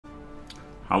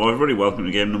Hello everybody, welcome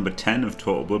to game number 10 of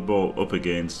Total Blood Bowl up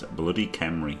against bloody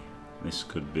Khemri. This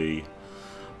could be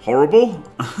horrible.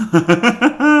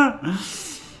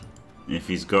 If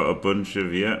he's got a bunch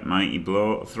of, yeah, Mighty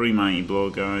Blow, 3 Mighty Blow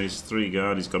guys, 3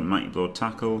 guard, he's got Mighty Blow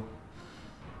Tackle,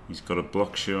 he's got a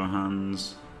Block Sure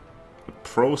Hands, a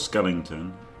Pro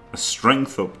Skeleton, a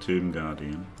Strength Up Tomb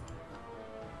Guardian.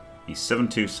 He's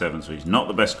 727, so he's not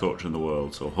the best coach in the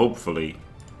world, so hopefully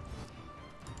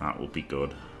that will be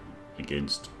good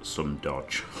against some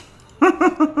dodge.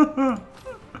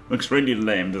 Looks really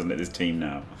lame, doesn't it, this team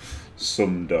now?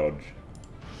 Some dodge.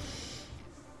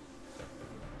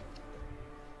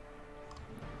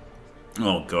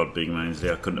 Oh god, Big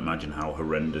Wednesday, I couldn't imagine how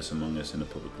horrendous Among Us in a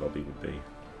public lobby would be.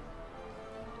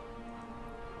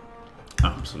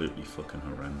 Absolutely fucking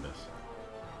horrendous.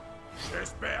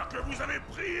 J'espère que vous avez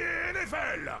prié les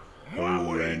ailes.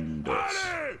 Horrendous.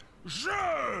 Allez,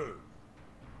 je.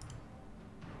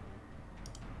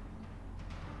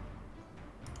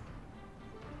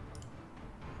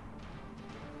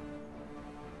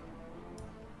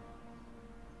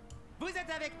 Vous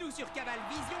êtes avec nous sur Cabal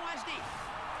Vision HD.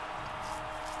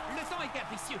 Le temps est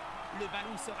capricieux. Le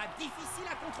ballon sera difficile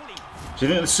à contrôler. Do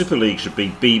you think the Super League should be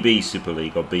BB Super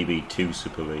League or BB2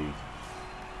 Super League?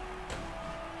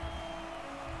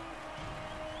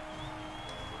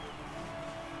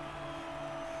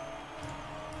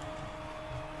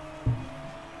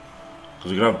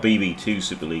 Because we could have BB2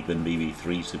 Super League, then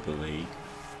BB3 Super League.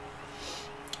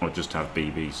 Or just have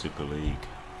BB Super League.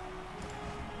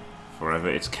 Forever.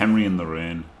 It's Khemri in the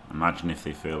rain. Imagine if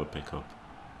they fail a pickup.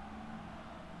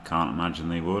 Can't imagine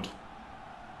they would.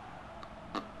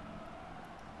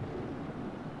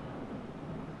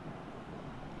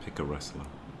 Pick a wrestler.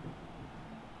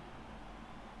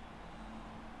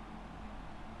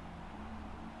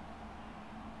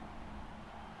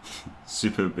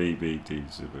 Super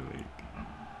BB2 Super League.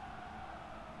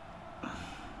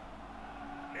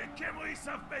 Les Khemri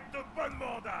savent mettre de bonnes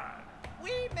mandales.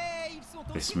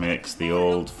 This makes the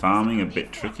old farming a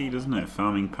bit tricky, doesn't it?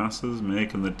 Farming passes,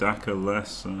 making the Daka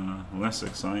less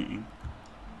exciting.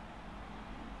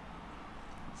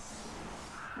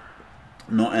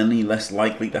 Not any less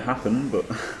likely to happen, but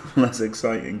less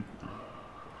exciting.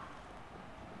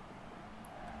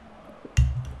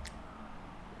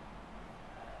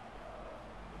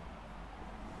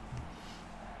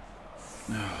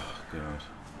 Oh god.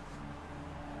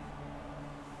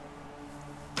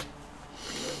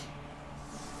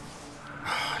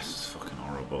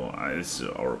 It's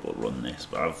a horrible run, this,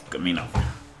 but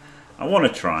I want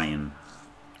to try and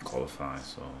qualify,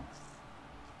 so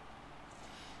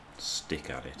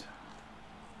stick at it.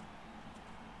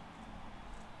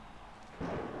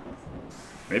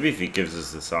 Maybe if he gives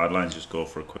us the sidelines, just go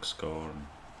for a quick score and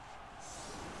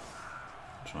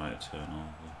try to turn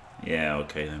over. Yeah,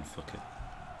 okay then, fuck it.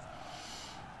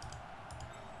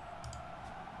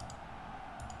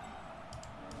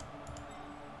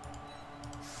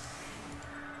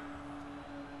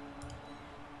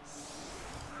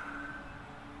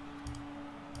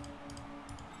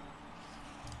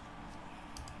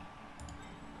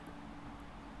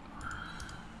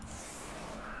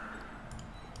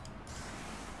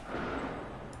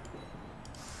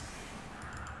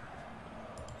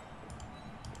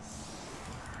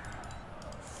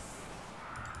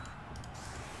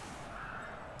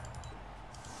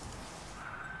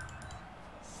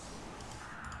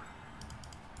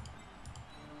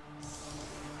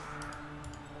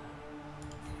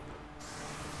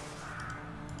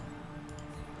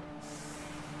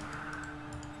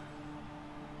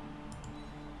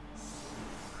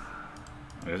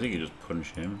 I think you just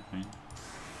punch him, right?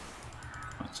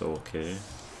 That's okay.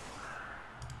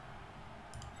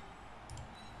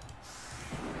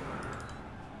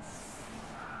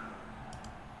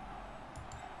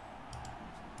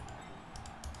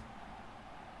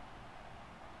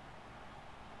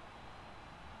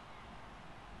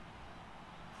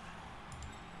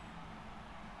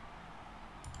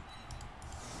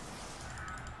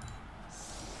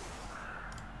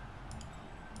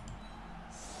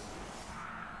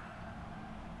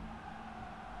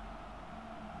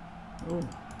 Oh,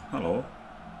 hello.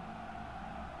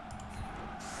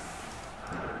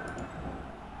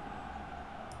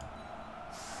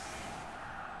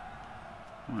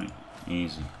 Right,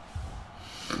 easy.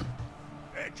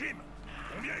 Hey Jim,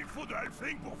 combien il faut de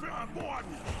halfling pour faire un bon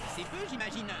ami? C'est peu,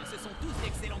 j'imagine. Ce sont tous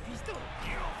d'excellents cuistots.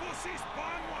 Il en faut 6, pas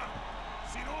un moins.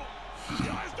 Sinon,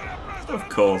 il reste de la place de Of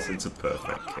course, it's a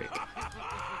perfect kick.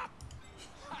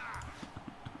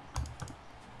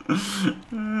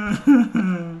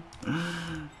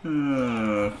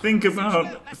 Think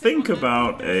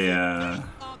about a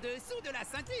dessous de la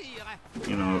ceinture.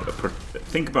 You know,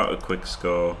 think about a quick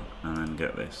score and then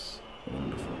get this.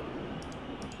 Wonderful.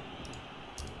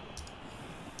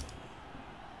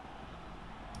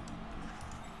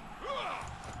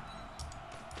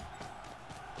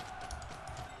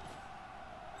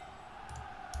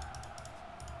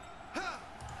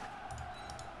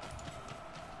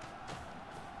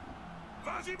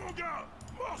 Vas-y mon gars,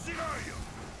 mords-y l'œil.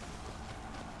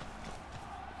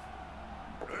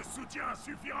 Le soutien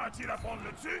suffira-t-il à prendre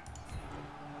le dessus?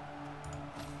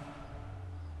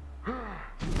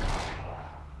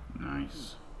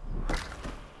 Nice.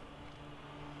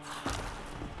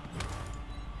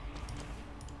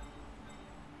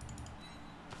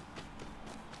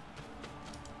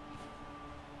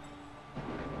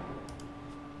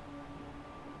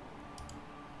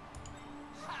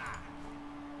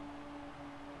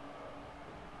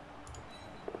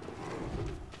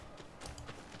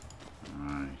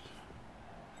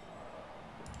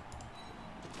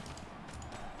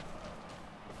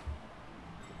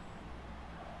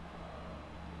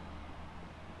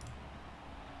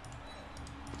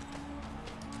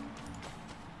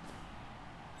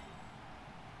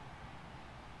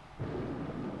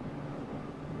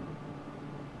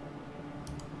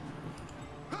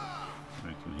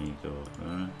 Go up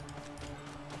there.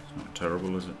 It's not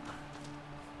terrible, is it?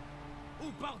 Au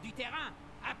bord du terrain,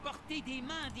 à portée des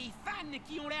mains des fans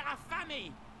qui ont l'air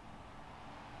affamés.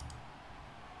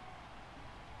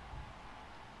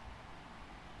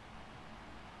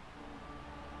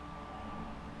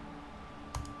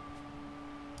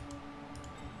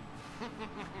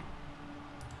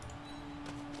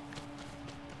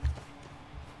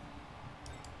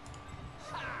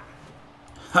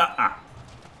 Ha ha!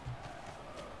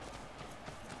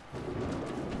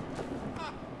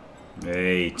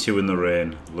 Hey, 2 in the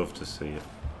rain. Love to see it.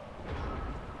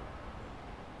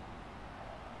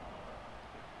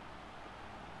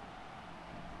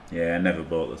 Yeah, I never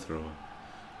bought the thrower.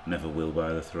 Never will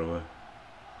buy the thrower.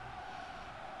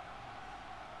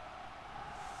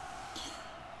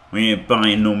 We ain't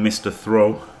buying no Mr.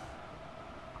 Throw.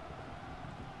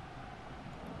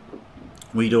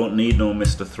 We don't need no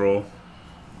Mr. Throw.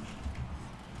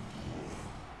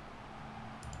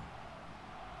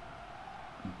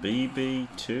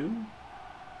 BB2?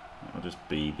 Or just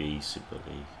BB Super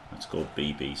League? Let's go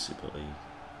BB Super League.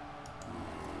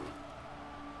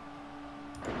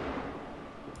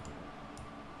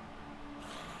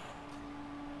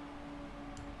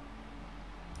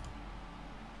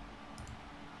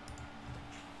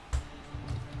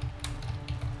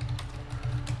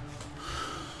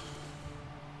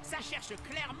 Ça cherche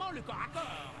clairement le corps à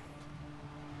corps.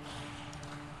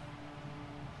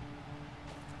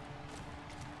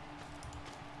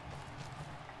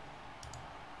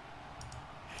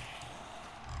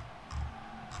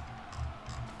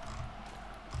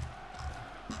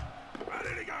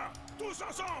 Allez les gars, tous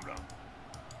ensemble.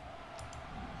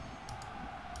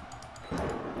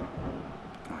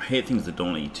 I hate things that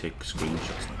don't let you take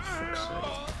screenshots, like, fuck's sake.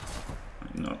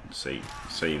 Like, not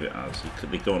save it as.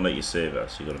 They don't let you save it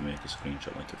as, so you gotta make a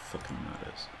screenshot like it fucking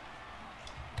matters.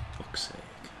 Fuck's sake.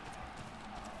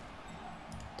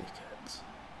 Dickheads.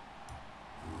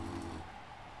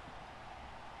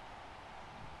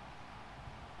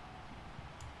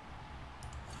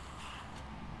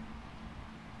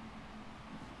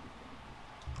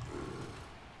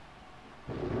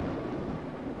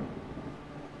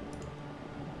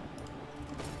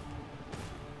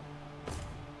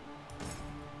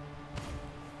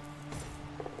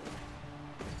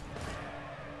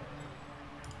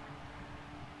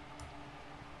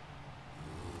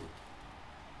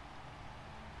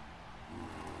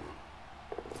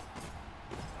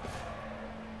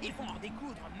 Il faut en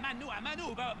découdre mano à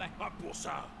mano, Bob. Pas pour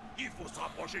ça. Il faut se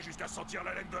rapprocher jusqu'à sentir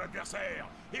la laine de l'adversaire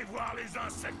et voir les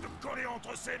insectes collés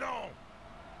entre ses dents.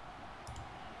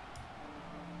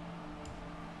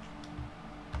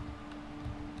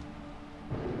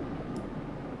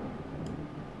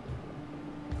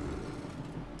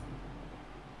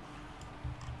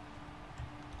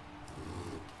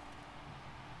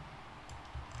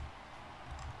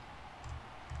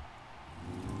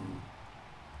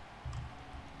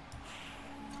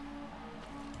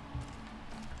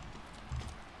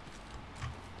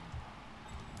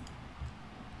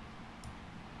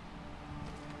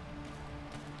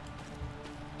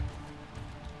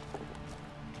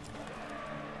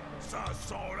 Ça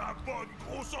sent la bonne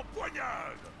grosse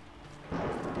empoignade.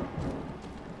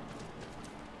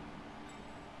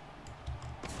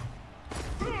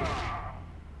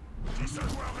 Si ça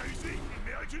doit réussir, il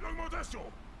mérite une augmentation.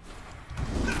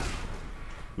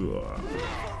 Ouah.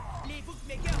 Les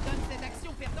bookmakers donnent cette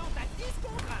action perdante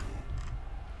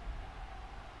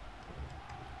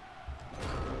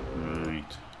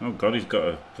Oh god, he's got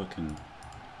a fucking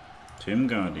Tomb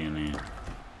Guardian here.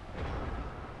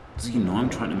 Does he know I'm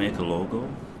trying to make a logo?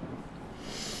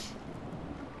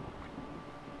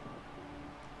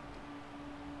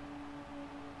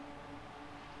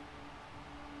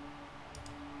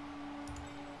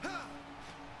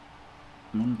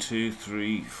 One, two,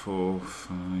 three, 4,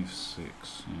 5,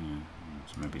 6. Yeah,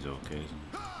 so maybe he's okay, isn't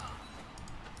he?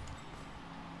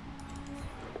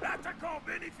 L'attaquant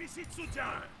bénéficie de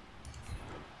soutien.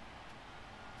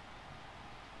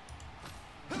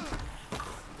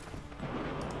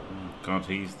 God,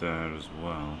 he's there as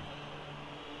well.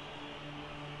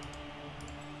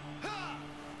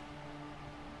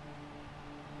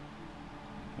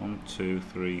 One, two,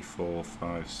 three, 4,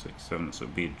 5, 6, 7. So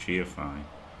it'd be a GFI.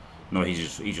 No, he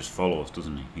just follows,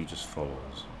 doesn't he? He just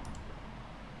follows.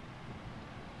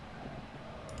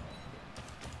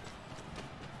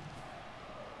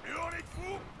 Plus on est de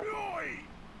fous, plus on rit.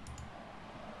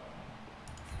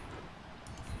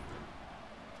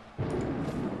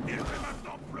 Il fait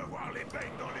maintenant pleuvoir les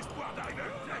beignes dans l'espoir d'arriver à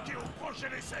le plaquer au prochain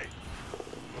essai.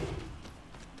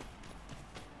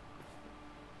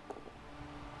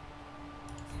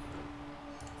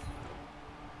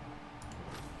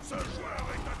 Ce joueur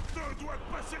est à 2 doigts de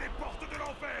passer les portes de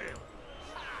l'enfer.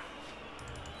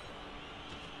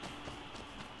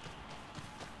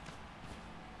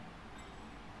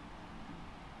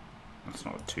 That's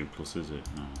not a 2+, is it?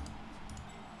 No.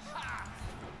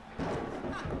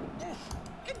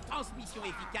 Une transmission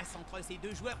efficace entre ces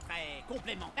deux joueurs très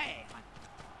complémentaires.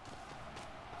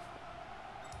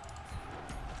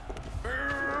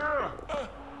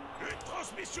 Une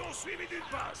transmission suivie d'une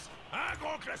passe. Un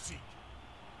grand classique.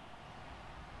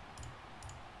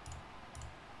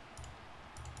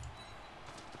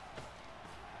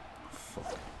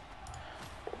 Fuck.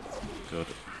 Good.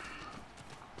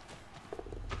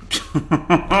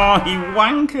 Oh, he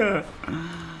wanker!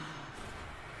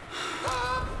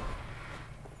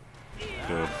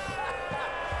 Good.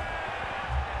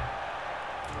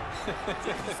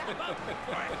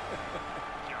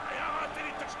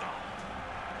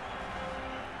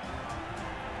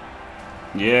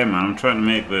 Yeah, man, I'm trying to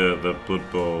make the Blood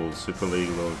Bowl Super League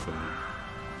logo.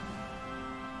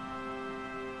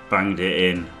 Banged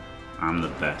it in. I'm the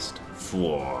best.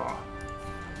 Fwah.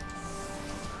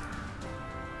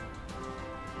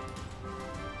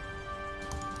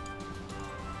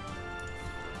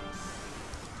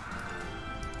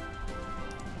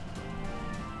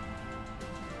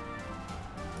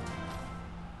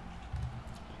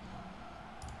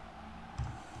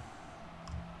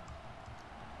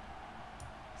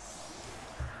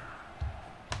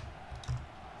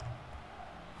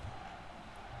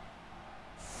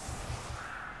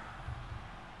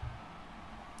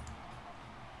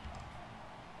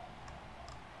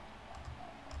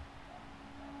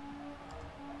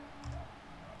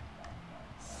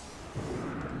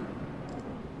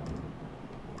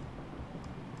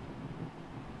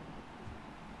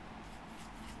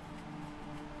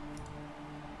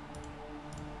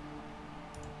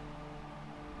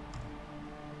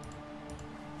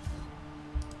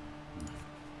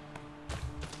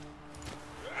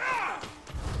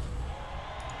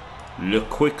 Le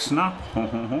quick snap.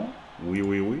 Oui,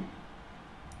 oui, oui.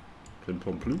 Je ne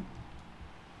prends plus.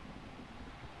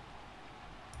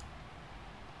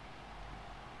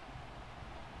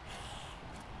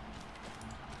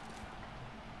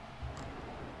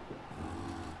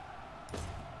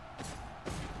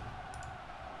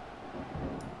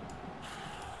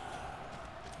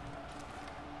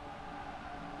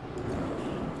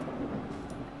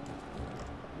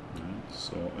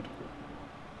 Sorted.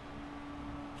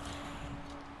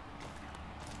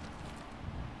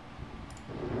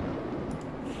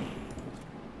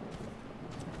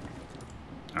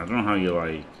 I don't know how you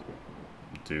like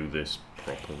do this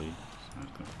properly, so I'm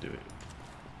going to do it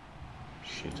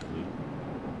shittily.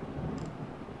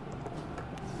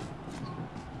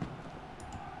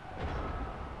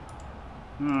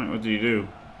 Alright, what did he do?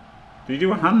 Did he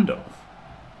do a handoff?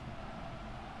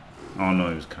 Oh no,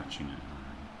 he was catching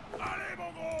it. Allez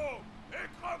mon gros,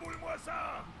 écraboule-moi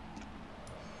ça.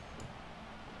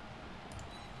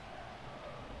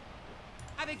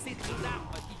 Avec ces deux armes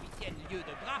qui lui tiennent lieu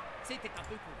de bras, c'était un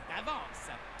peu court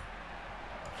d'avance.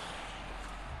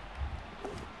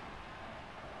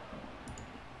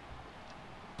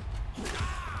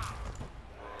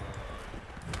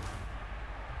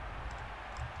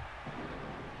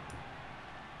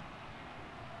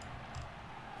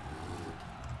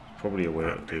 Probably a way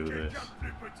to do this.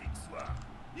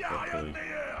 Y'a rien de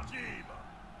meilleur, Jim.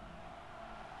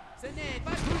 Ce n'est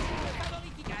pas toujours le favori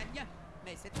qui gagne,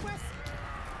 mais cette fois-ci.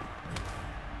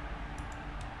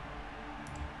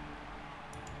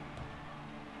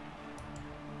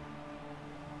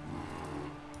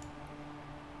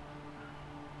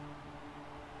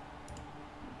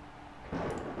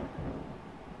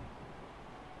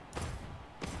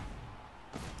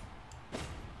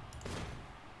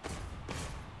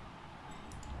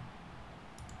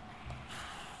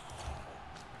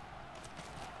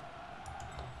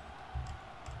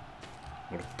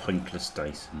 What a pointless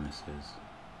Dyson this is.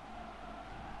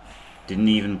 Didn't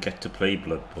even get to play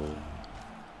Blood Bowl.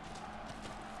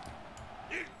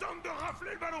 Il tente de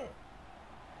rafler le ballon.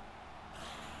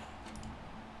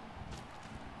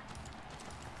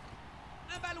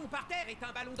 Un ballon par terre est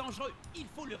un ballon dangereux. Il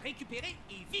faut le récupérer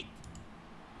et vite.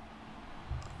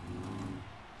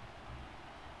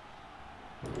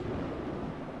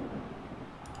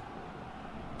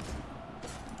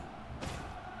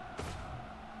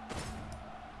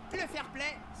 Le fair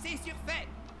play, c'est surfait.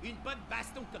 Une bonne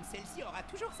baston comme celle-ci aura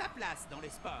toujours sa place dans le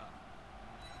sport.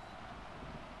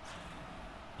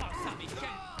 Oh ça, mais quelle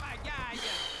pagaille!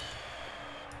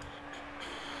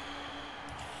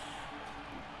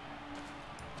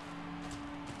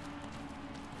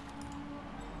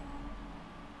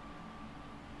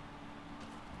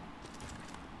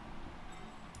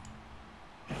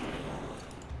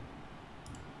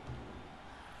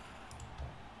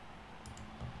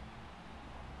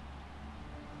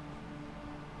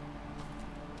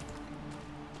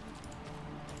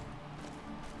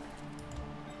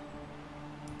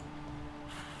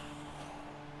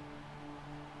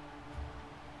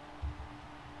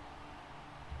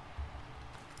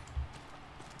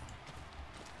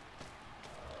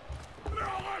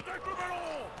 Avec le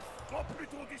ballon! Va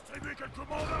plutôt distribuer quelques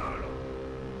mandales!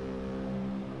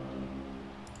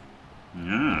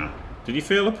 Ah, did you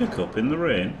feel a pickup in the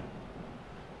rain?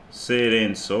 Say it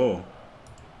ain't so.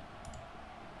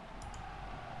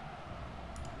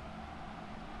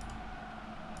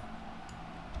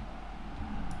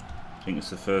 I think it's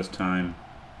the first time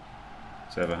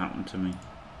it's ever happened to me.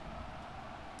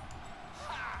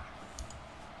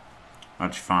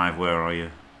 Match 5, where are you?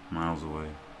 Miles away.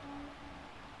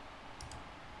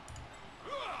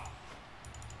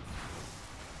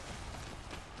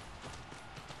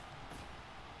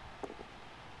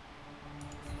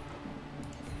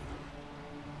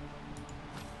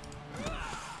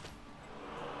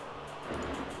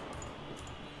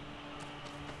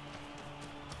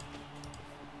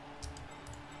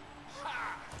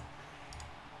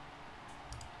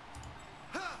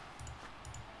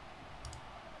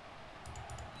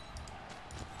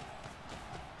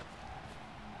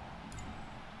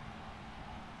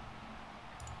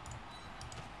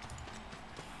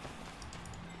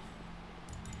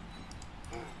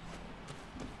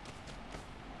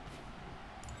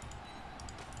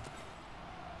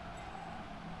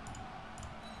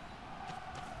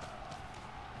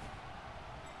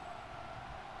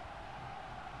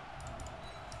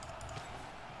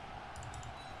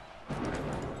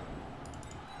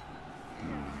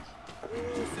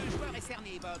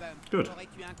 Bob. Good.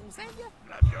 Aurais-tu un conseil?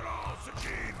 La violence,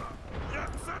 Jim! Y'a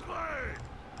que ça de vrai!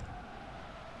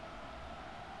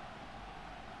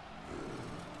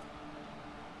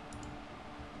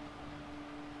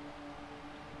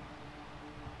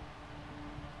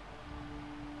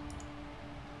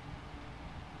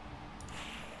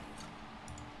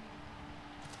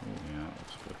 Oh yeah, that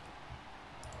looks good.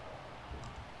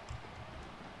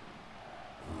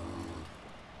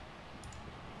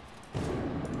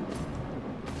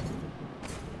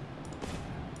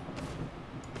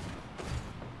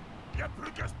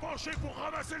 Plus qu'à se pencher pour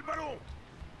ramasser le ballon.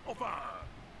 Enfin,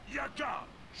 y'a qu'à.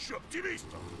 Je suis optimiste.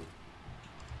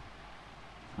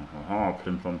 Oh,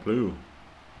 plim plom plou.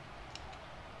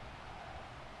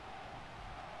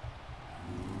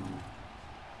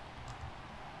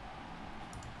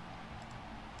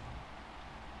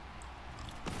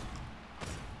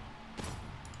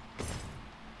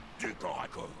 Du corps à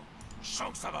corps. Je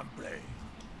sens que ça va me plaire.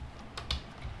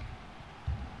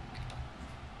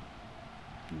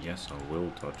 Yes, I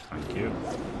will dodge, thank you.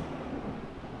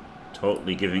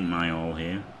 Totally giving my all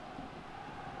here.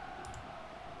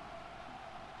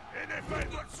 NFL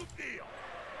doit le soutenir.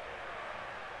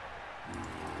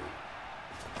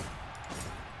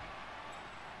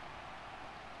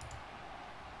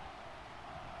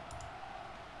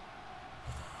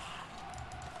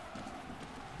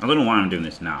 I don't know why I'm doing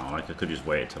this now. Like, I could just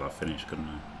wait till I finish, couldn't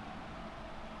I?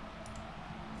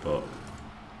 But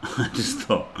I just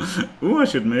thought, ooh, I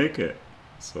should make it.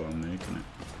 So I'm making it.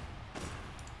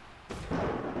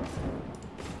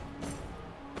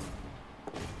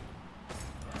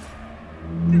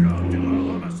 Il a intérêt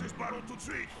à ramasser ce ballon tout de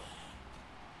suite.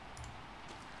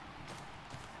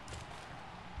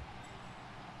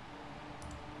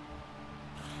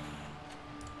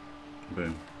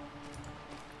 Boom.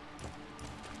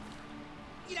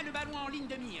 Il a le ballon en ligne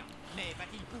de mire, mais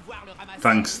va-t-il pouvoir le ramasser?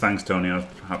 Thanks, Tony. I was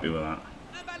happy with that.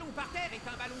 Un ballon par terre est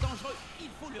un ballon dangereux. Il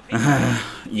faut le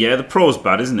récupérer. Yeah, the pro's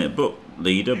bad, isn't it? But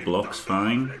leader, blocks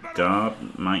fine. Guard,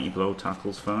 mighty blow,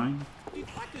 tackles fine. Tu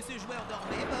crois que ce joueur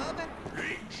dormait, Bob?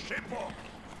 Lui, je sais pas.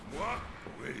 Moi,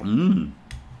 oui.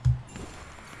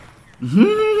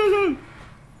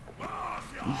 Ah,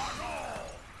 c'est rageant.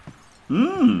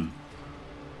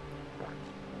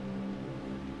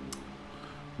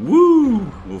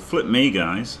 Woo! Well, flip me,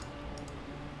 guys.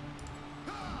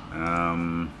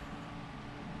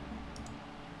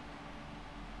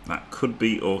 That could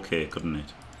be okay, couldn't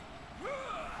it?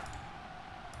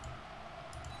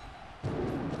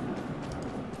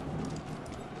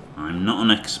 I'm not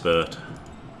an expert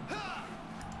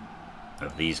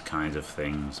at these kinds of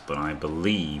things, but I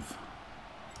believe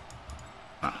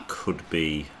that could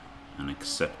be an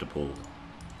acceptable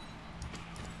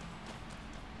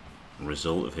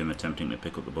result of him attempting to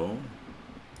pick up the ball.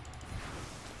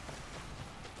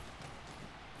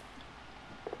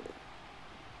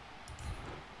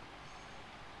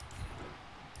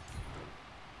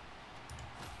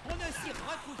 On ne s'y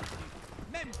retrouve plus.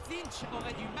 Même Finch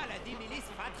aurait du mal à démêler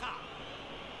ce fatras.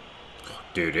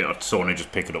 Dude, I'd sort of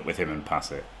just pick it up with him and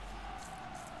pass it.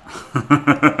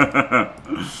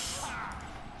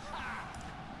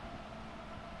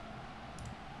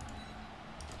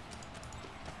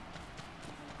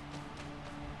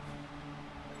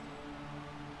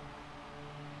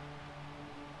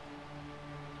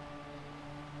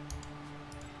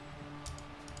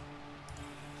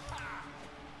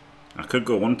 I could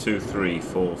go 1, 2, 3,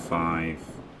 4, 5,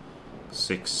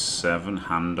 6, 7,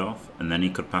 handoff, and then he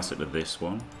could pass it to this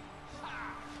one.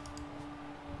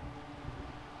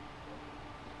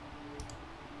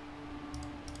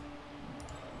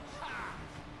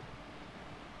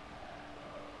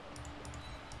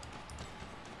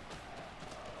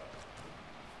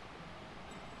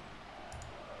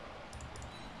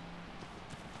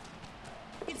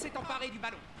 Il s'est emparé du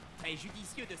ballon. Très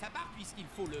judicieux de sa part puisqu'il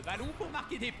faut le ballon pour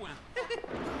marquer des points.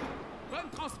 Bonne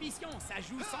transmission, ça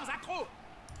joue sans accroc.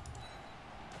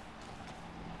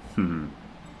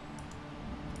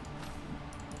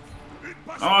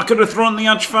 Oh, I could have thrown the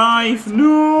edge 5.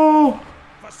 No!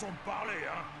 Façon de parler,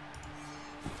 hein.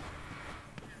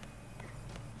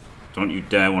 Don't you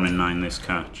dare 1-in-9 this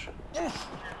catch. Oh,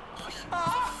 you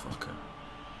motherfucker.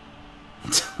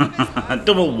 I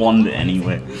double wand it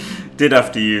anyway. Did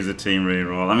have to use a team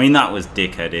reroll. I mean, that was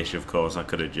dickheadish, of course. I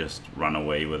could have just run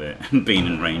away with it and been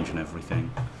in range and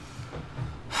everything.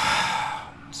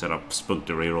 Said I spunked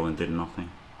a reroll and did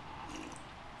nothing.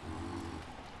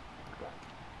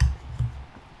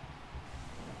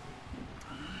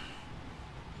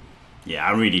 Yeah,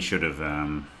 I really should have.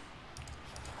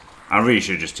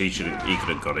 Just he could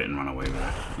have got it and run away with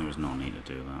it. There was no need to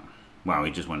do that. Wow,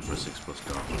 he just went for a 6+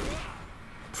 dodge.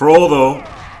 Pro though.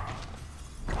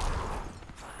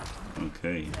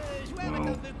 Okay.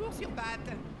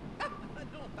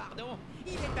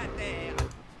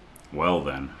 Well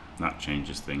then, that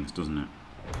changes things, doesn't it?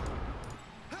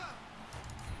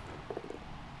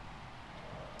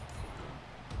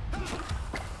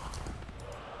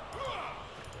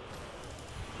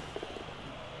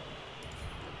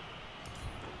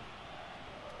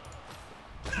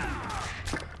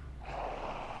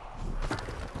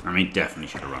 I mean, definitely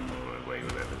should have run away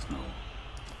with it.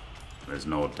 There's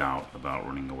no doubt about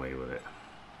running away with it.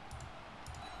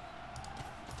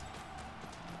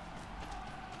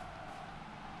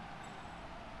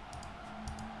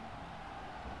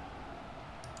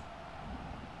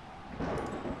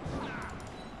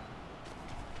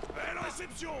 Belle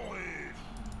réception et...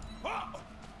 Oh,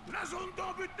 la zone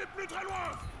d'embut n'est plus très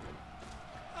loin.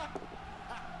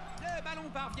 Le ballon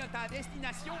parvient à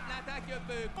destination, l'attaque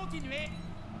peut continuer.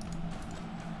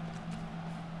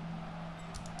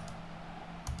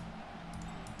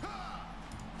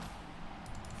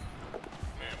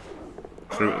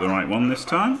 Threw it the right one this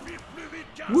time.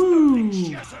 Woo!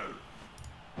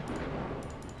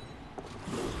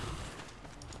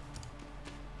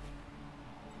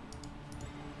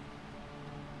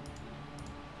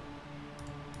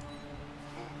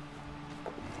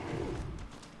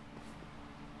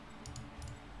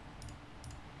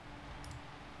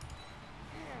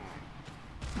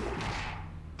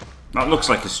 That looks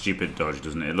like a stupid dodge,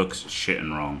 doesn't it? It looks shit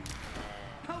and wrong.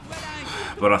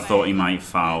 But I thought he might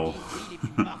foul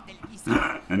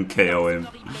and KO him.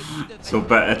 So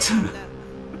better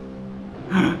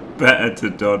to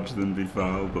dodge than be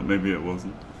fouled, but maybe it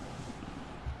wasn't.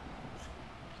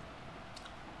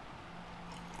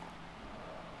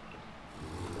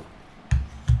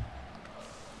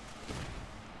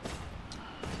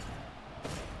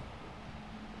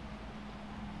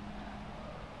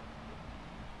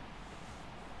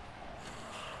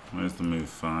 Where's the move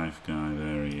 5 guy?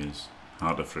 There he is.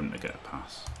 Harder for him to get a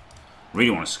pass. Really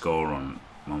want to score on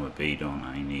Mama B, don't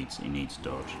I? He needs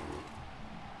dodge.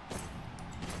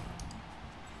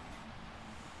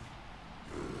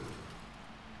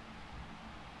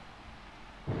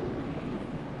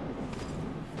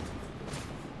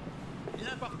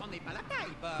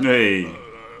 Hey!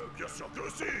 Bien sûr que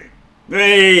si.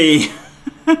 Hey!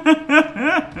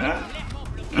 Clairement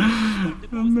bloqué par le de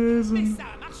pause, Amazing. mais ça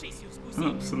a marché sur ce coup-ci.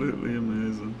 Absolutely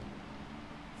amazing.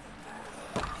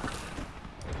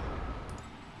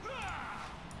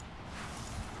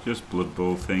 Just Blood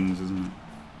Bowl things, isn't it?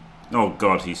 Oh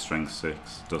god, he's strength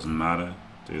 6. Doesn't matter.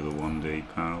 Do the 1D,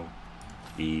 pal.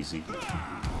 Easy.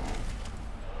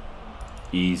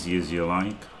 Easy as you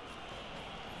like.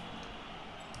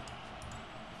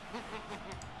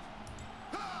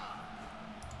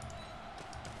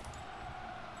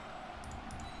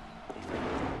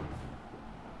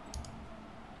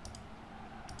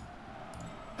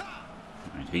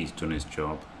 Right, he's done his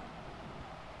job.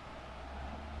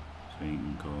 So you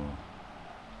can go.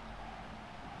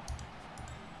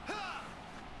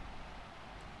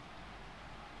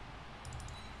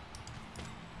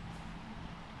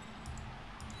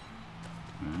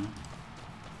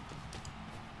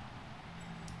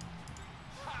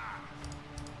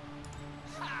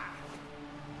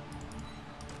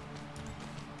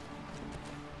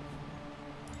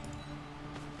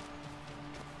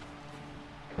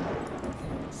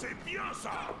 C'est bien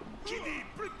ça. Qui dit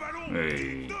plus de ballon,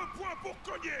 Hey. dit 2 points pour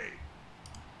cogner.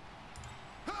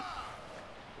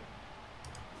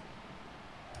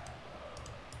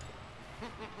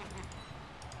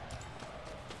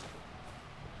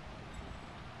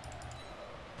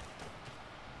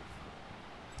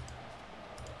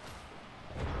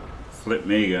 Flip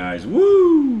me, guys.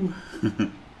 Woo!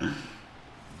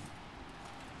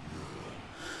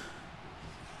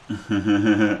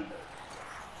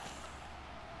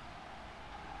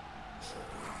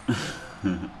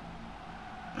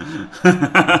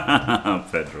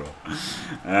 Pedro.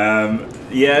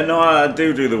 Yeah, no, I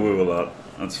do the woo a lot.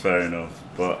 That's fair enough.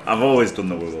 But I've always done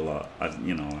the woo a lot.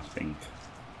 You know, I think.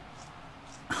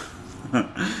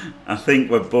 I think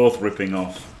we're both ripping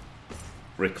off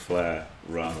Ric Flair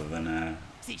rather than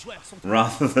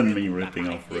me ripping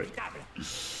off Rick.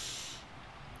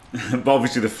 But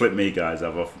obviously the flip me guys,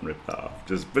 I've often ripped that off.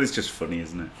 But it's just funny,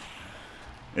 isn't it?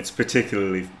 It's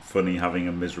particularly funny having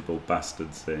a miserable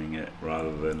bastard saying it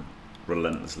rather than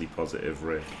relentlessly positive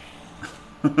Rick.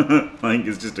 I think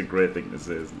it's just a great thing to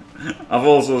say, isn't it? I've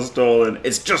also stolen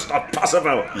 "It's just not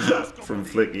possible" from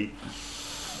Flicky.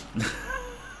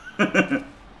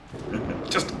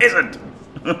 Just isn't.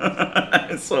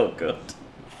 It's so good.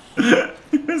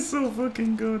 It's so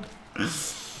fucking good.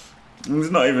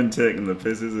 It's not even taking the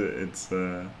piss, is it?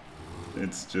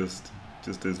 It's just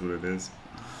is what it is.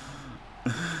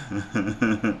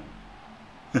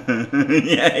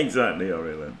 Yeah, exactly. Or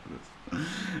relentless.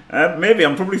 Maybe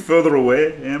I'm probably further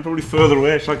away. Yeah, I'm probably further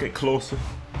away. Shall I get closer?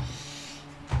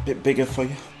 A bit bigger for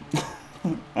you.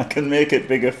 I can make it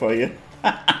bigger for you.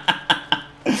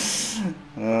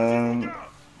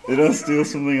 Did I steal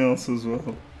something else as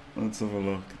well? Let's have a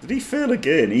look. Did he fail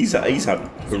again? He's had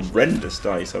horrendous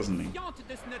dice, hasn't he?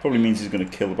 Probably means he's going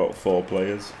to kill about 4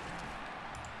 players.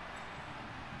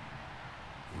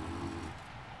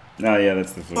 Ah, yeah,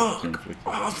 that's the first thing.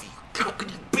 How can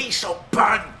you be so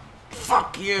bad?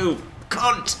 Fuck you,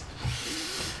 cunt!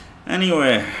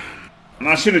 Anyway,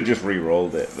 I should have just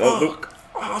re-rolled it. Fuck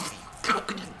off! How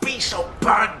can you be so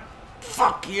bad?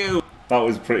 Fuck you! That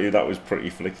was pretty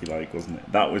flicky-like, wasn't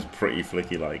it? That was pretty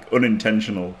flicky-like.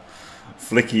 Unintentional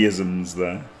flickyisms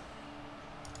there.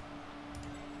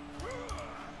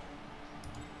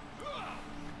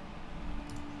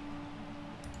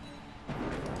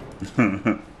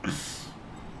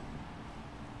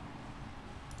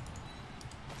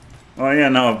 Oh yeah,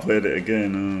 now I've played it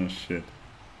again. Oh shit.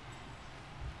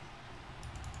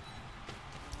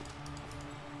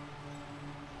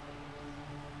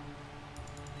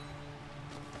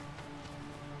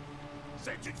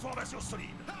 C'est une formation solide.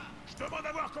 Je demande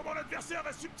à voir comment l'adversaire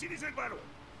va subtiliser le ballon.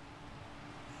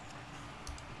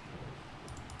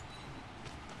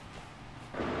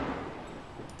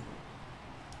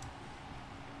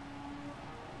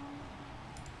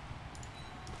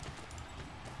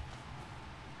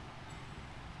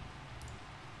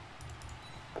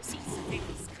 S'il se fait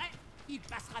discret, il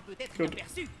passera peut-être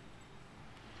inaperçu.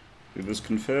 This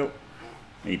can fail.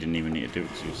 He didn't even need to do it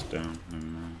because he was down. Never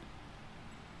mind.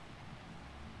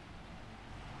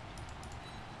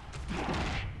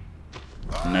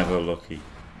 Never lucky.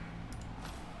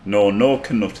 No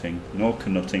canutting. No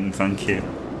canutting, thank you.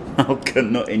 I'll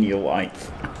canut in your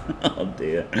wife. Oh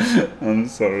dear. I'm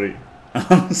sorry.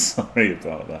 I'm sorry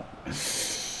about that.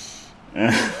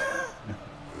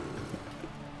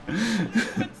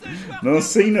 No,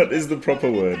 C-nut is the proper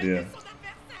word, yeah.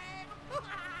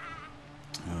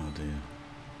 Oh dear.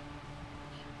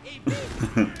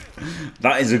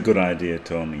 That is a good idea,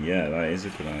 Tony. Yeah, that is a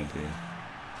good idea.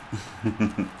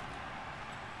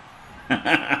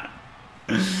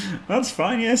 That's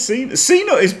fine, yeah.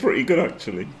 C-Nut is pretty good,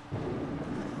 actually.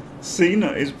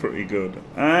 C-Nut is pretty good.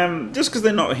 Just because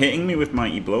they're not hitting me with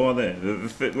Mighty Blow, are they?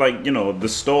 Like, you know, the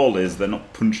stall is they're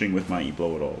not punching with Mighty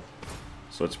Blow at all.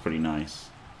 So it's pretty nice.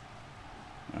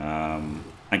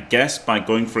 I guess by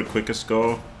going for a quicker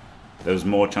score, there's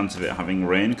more chance of it having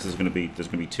rain, because there's gonna be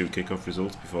 2 kickoff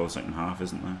results before the second half,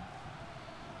 isn't there?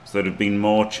 So there'd have been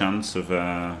more chance of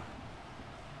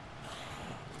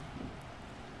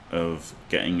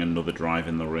getting another drive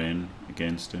in the rain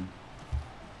against him.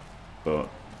 But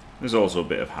there's also a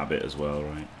bit of habit as well,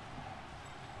 right?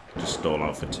 Just stall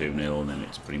out for 2-0 and then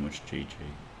it's pretty much GG.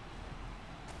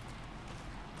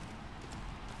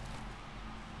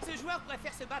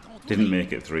 Didn't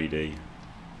make it 3D.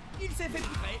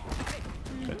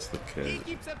 That's the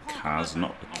Kaz,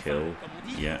 not the kill.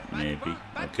 Yeah, maybe.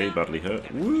 Okay, badly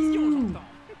hurt. Woo!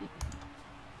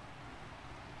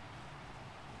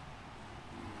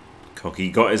 Cocky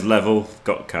got his level,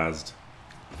 got Kaz'd.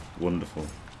 Wonderful.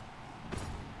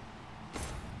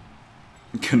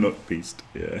 Canut Beast,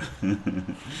 yeah.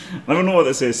 I don't know what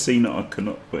they say, C-Nut or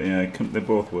Canut, but yeah, they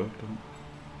both work, don't they?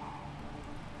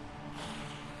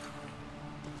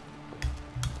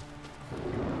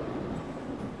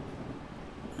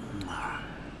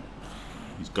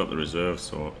 He's got the reserve,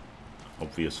 so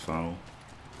obvious foul.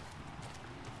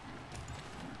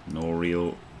 No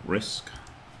real risk.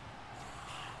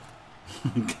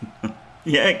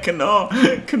 Yeah,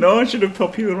 Knorr should have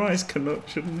popularised Canut,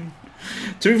 shouldn't he?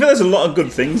 To be fair, there's a lot of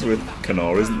good things with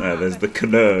Knorr, isn't there? There's the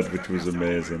Knurd, which was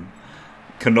amazing.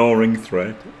 Knorring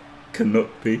Thread, Canut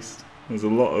Beast. There's a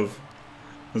lot of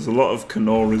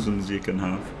Knorrisms you can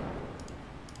have.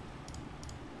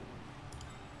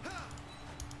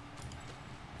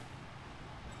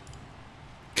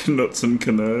 Knuts and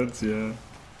Knurds, yeah.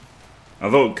 I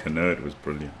thought Knurd was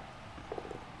brilliant.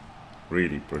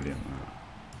 Really brilliant, man.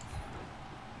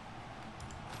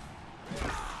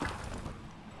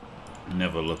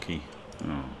 Never lucky.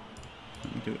 Oh.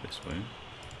 Let me do it this way.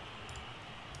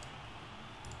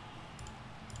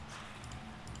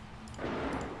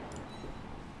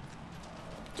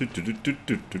 Do do do do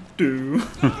do do do.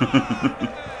 Ha ha ha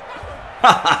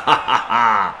ha!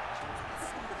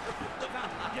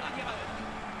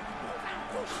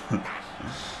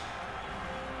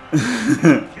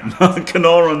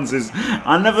 Knorron's is...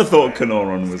 I never thought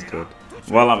Knorron was good.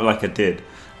 Well, like I did.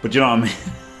 But you know what I mean?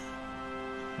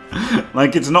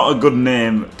 Like, it's not a good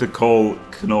name to call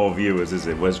Knorr viewers, is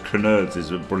it? Whereas Knords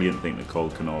is a brilliant thing to call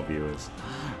Knorr viewers.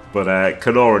 But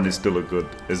Knorron is still a good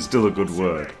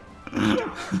word.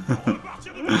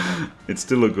 It's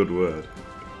still a good word.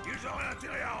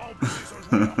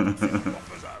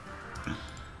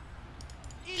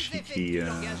 Cheeky,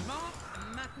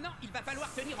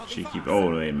 cheeky.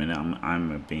 Oh wait a minute,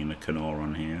 I'm being a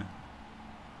Knorron here.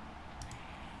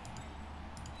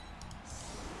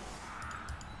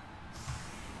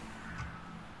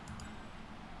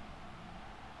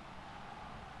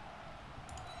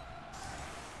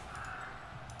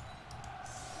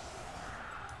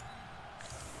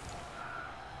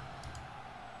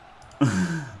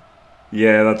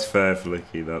 Yeah, that's fair,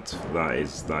 Flicky. That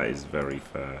is very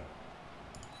fair.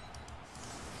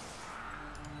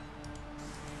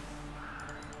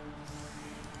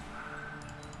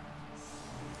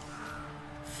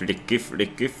 Flicky,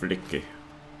 flicky, flicky.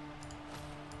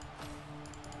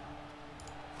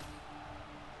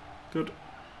 Good.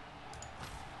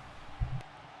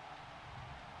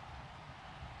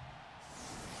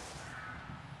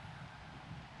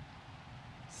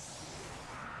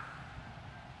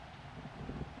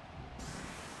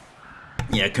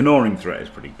 Yeah, Knorring Threat is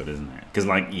pretty good, isn't it? Because,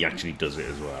 like, he actually does it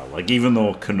as well. Like, even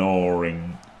though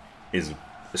Knorring is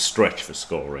a stretch for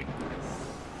scoring,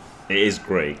 it is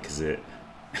great because it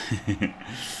it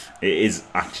is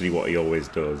actually what he always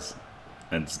does.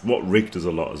 And it's what Rick does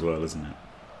a lot as well, isn't it?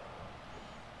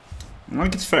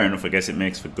 Like, it's fair enough, I guess it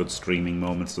makes for good streaming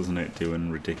moments, doesn't it?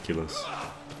 Doing ridiculous.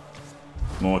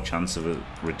 More chance of a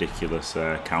ridiculous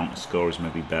counter score is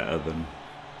maybe better than,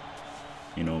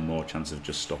 you know, more chance of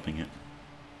just stopping it.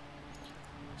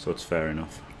 So it's fair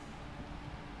enough.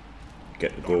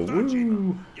 Get the goal,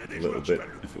 woo, a little bit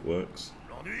if it works.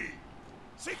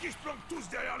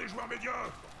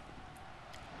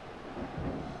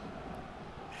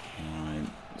 Right,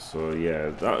 so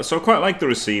yeah, so I quite like the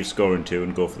receive scoring too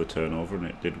and go for the turnover, and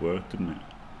it did work, didn't it?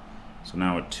 So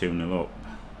now at 2-0 up,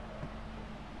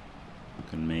 we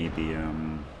can maybe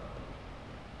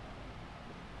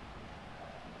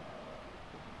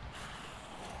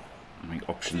make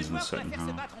options in the second préfère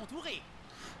se half. battre entouré.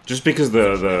 Just because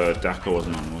the Dako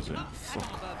wasn't on, was it? Fuck.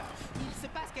 Vraiment, Bob. Il se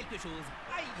passe quelque chose.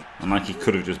 Aïe. And like he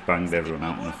could have just banged everyone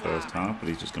out in the first half, but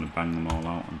he's just going to bang them all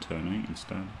out on turn 8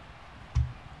 instead.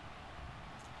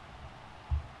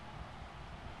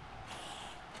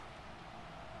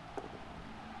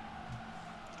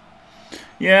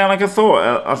 Yeah, like I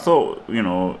thought, you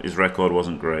know, his record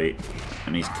wasn't great,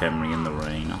 and he's Khemri in the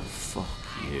rain. Oh, fuck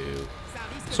you.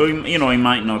 So you know, he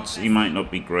might not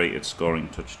be great at scoring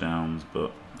touchdowns,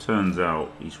 but turns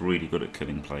out he's really good at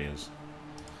killing players.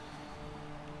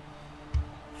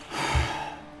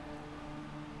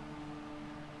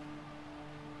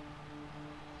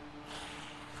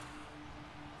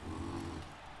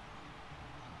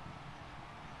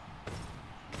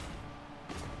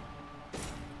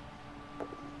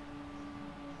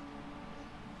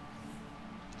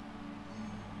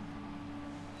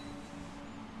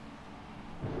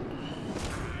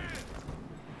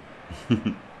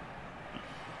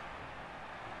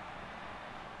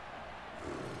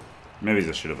 Maybe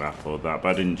I should have appled that, but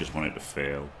I didn't just want it to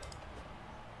fail.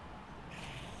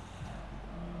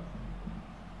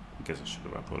 I guess I should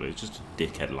have appled it. It's just a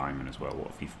dickhead lineman as well. What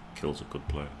if he kills a good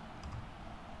player?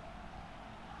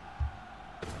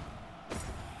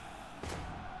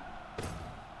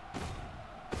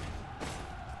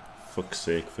 Fuck's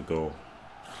sake, for goal.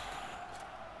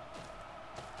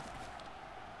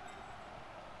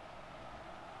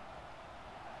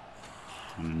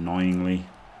 And annoyingly,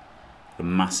 the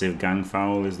massive gang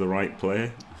foul is the right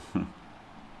play.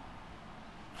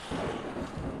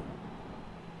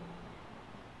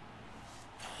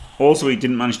 Also, he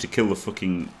didn't manage to kill the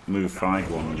fucking move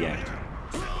 5 one yet.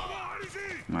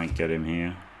 Might get him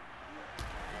here.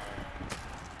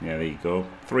 Yeah, there you go.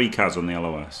 3 Kaz on the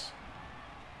LOS.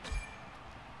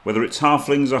 Whether it's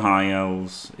halflings or high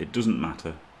elves, it doesn't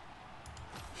matter.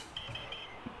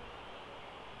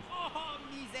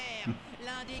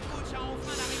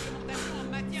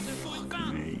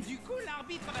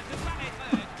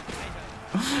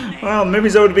 Well, maybe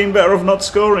I would have been better off not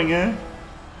scoring, eh?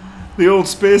 The old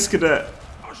Space Cadet.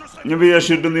 Maybe I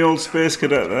should have done the old Space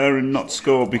Cadet there and not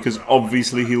score, because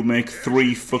obviously he'll make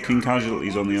 3 fucking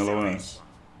casualties on the LOS.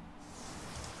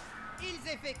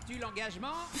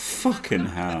 Fucking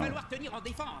hell.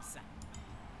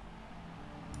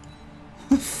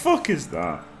 The fuck is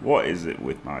that? What is it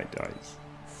with my dice?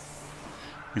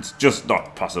 It's just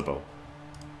not possible.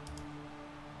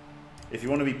 If you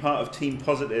want to be part of Team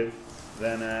Positive,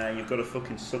 then you've got to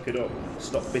fucking suck it up.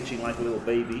 Stop bitching like a little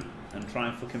baby and try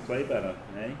and fucking play better,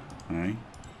 eh? Eh?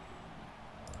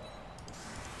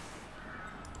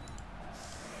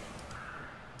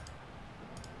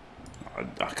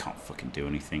 I can't fucking do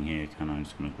anything here, can I? I'm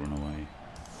just gonna run away.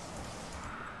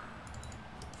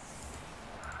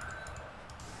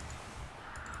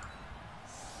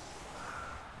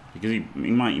 Because he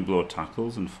might blow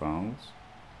tackles and fouls.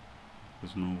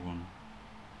 There's no one.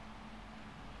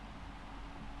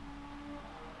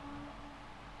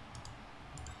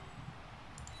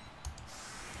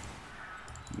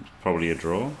 It's probably a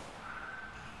draw.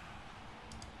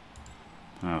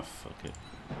 Oh, fuck it.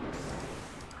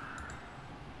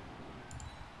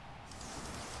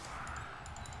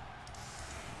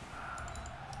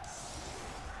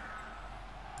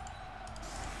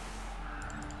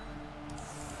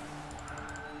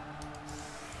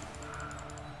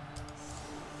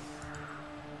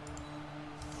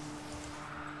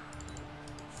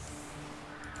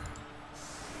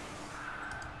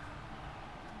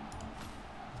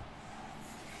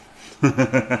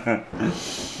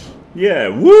 Yeah,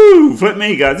 woo! Flip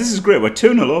me, guys. This is great. We're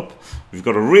 2-0 up. We've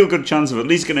got a real good chance of at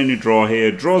least getting a draw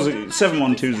here. Draws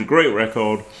 7-1-2 is a great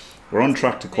record. We're on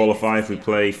track to qualify if we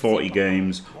play 40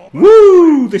 games.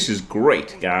 Woo! This is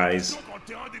great, guys.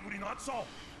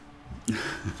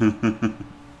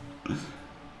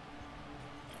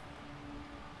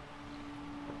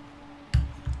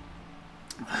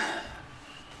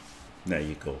 There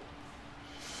you go.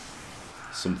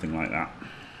 Something like that.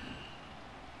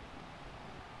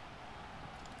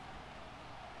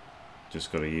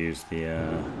 Just got to use the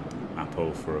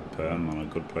Apo for a perm on a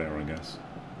good player, I guess.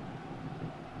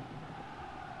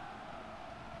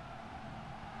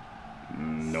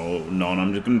 No,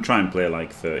 I'm just going to try and play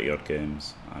like 30 odd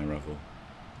games. I revel.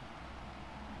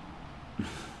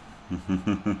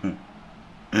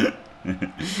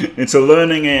 It's a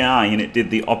learning AI, and it did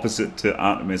the opposite to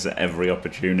Artemis at every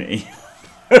opportunity.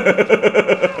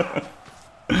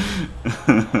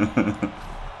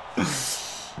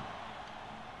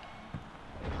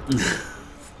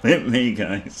 Hit me,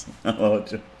 guys. Oh,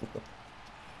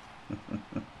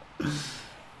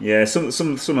 Yeah,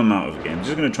 some amount of games.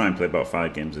 Just gonna try and play about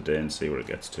 5 games a day and see where it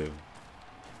gets to.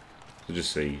 So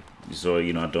just see. So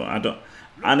you know,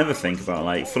 I never think about,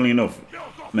 like, funnily enough,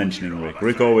 mentioning Rick.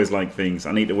 Rick always like things.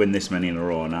 I need to win this many in a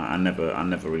row, and I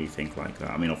never really think like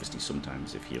that. I mean, obviously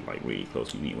sometimes if you're like really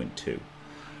close, you need to win 2.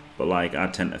 But like, I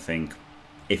tend to think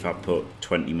if I put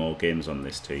 20 more games on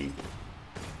this team,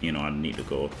 you know, I need to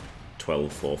go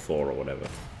 12-4-4 or whatever.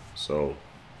 So,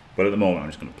 but at the moment, I'm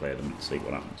just gonna play them and see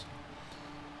what happens.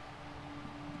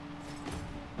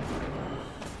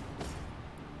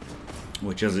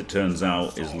 Which, as it turns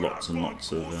out, is lots and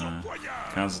lots of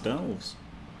High Elves.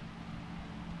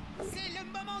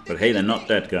 But hey, they're not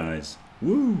dead, guys.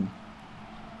 Woo!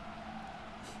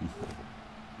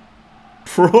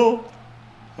 Pro!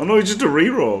 Oh no, it's just a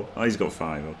reroll. Oh, he's got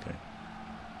 5, okay.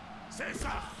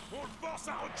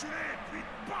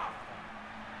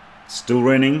 Still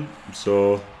raining,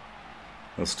 so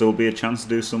there'll still be a chance to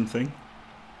do something.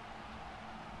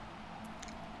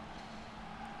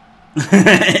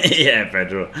 Yeah,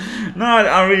 Pedro. No,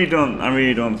 I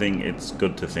really don't think it's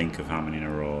good to think of how many in a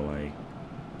row. Like,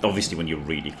 obviously, when you're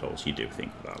really close, you do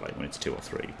think of that. Like when it's 2 or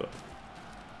 3, but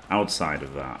outside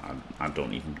of that, I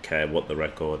don't even care what the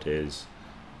record is,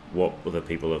 what other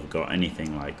people have got,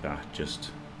 anything like that.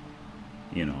 Just,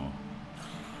 you know,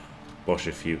 bosh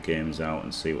a few games out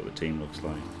and see what the team looks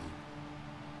like.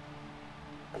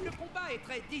 Le combat est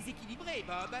très déséquilibré,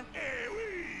 Bob. Eh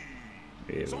oui!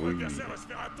 Yeah, Son adversaire va se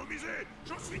faire atomiser.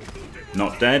 J'en suis tout et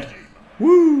not dead.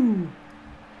 Woo!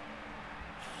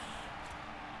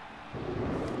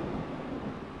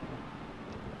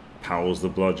 Powell's the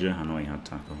blodger. I know he had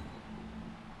tackle.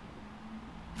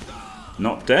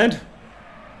 Not dead.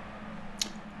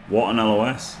 What an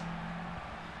LOS.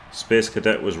 Space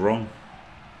Cadet was wrong.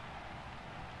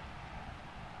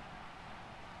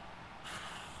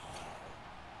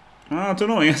 Oh, I don't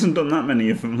know. He hasn't done that many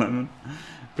of them, Lemon.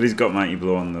 But he's got Mighty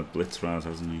Blow on the Blitz Raz,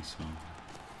 hasn't he? So.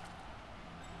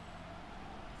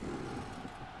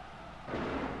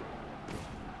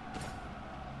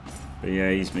 But yeah,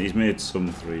 he's made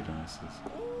some 3 dices.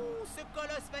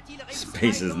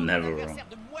 Space is never wrong.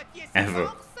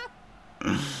 Ever.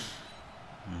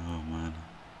 Oh man.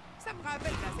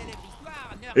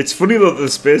 It's funny though, the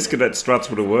Space Cadet strats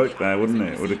would have worked there, wouldn't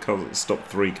it? It would have stopped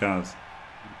 3 cards.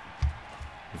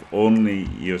 If only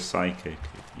you're psychic,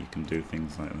 you can do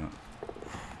things like that.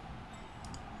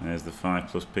 There's the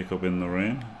 5+ pickup in the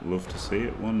rain. Love to see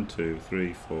it. 1, 2,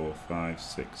 3, 4, 5,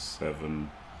 6,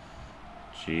 7.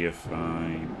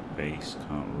 GFI base,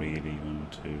 can't really. 1,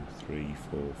 2, 3,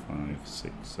 4, 5,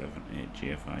 6, 7, 8.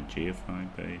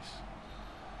 GFI base.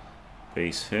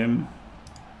 Base him.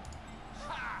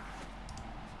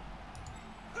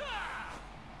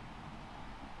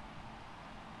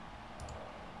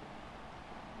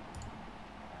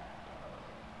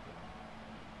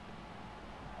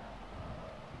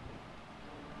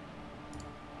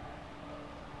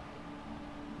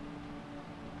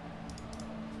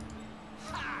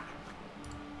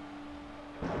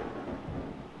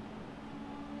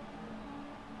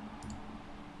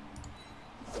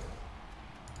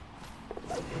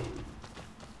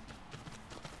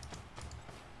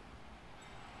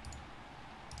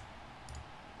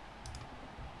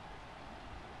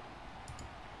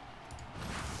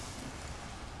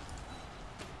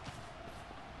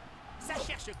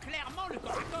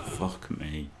 Fuck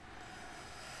me.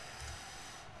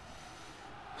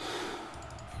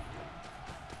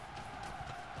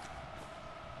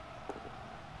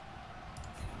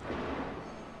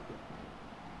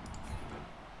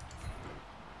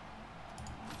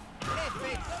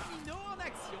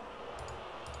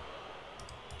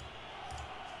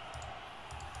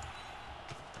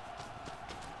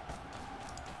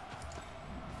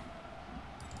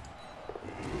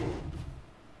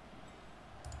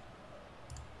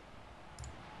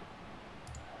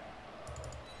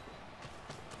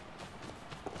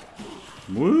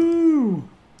 Woo!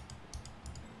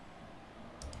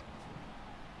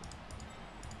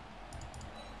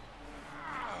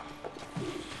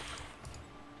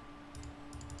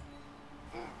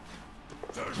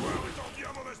 ce joueur est en bien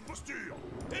mauvaise posture.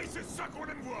 Et c'est ça qu'on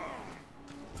aime voir.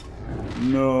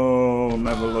 No,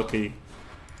 never lucky.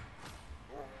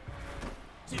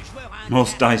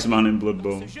 Most dice man in Blood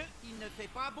Bowl.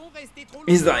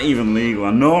 Is that even legal?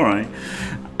 I know, right?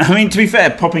 I mean, to be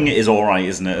fair, popping it is alright,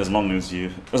 isn't it? As long as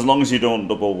you don't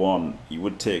double 1, you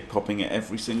would take popping it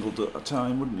every single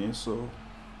time, wouldn't you? So,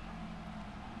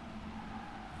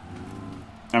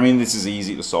 I mean, this is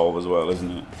easy to solve as well,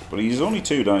 isn't it? But he's only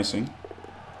 2 dicing.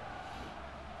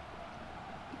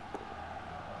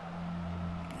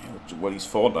 Well, he's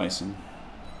 4 dicing.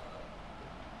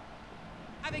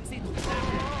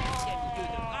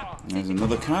 There's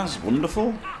another Kaz.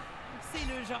 Wonderful. C'est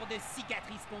le genre de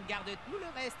cicatrice qu'on garde tout le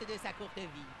reste de sa courte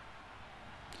vie.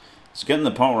 It's getting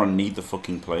the part where I need the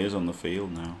fucking players on the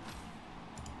field now.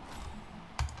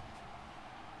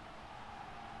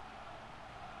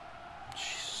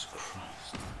 Jesus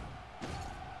Christ.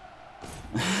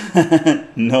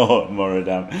 No,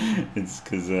 Moradam. It's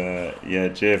because, yeah,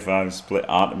 J5 split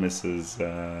Artemis's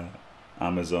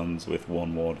Amazons with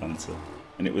one war dancer.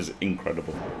 And it was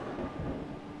incredible.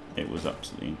 It was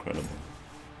absolutely incredible.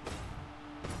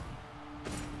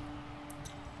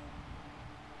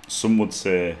 Some would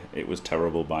say it was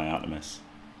terrible by Artemis.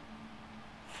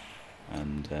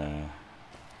 And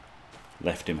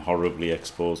left him horribly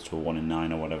exposed to a 1 in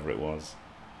 9 or whatever it was.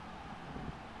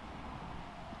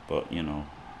 But, you know.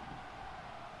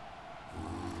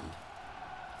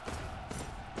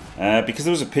 Because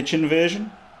there was a pitch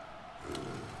invasion.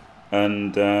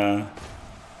 And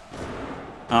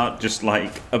Art just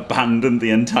like abandoned the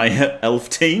entire elf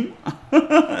team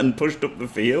and pushed up the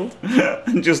field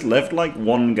and just left like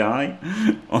one guy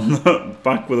on the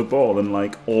back with a ball, and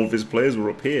like all of his players were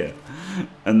up here.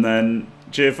 And then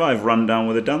J5 ran down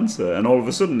with a dancer, and all of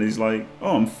a sudden he's like,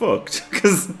 oh, I'm fucked,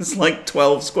 because it's like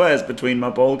 12 squares between my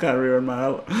ball carrier and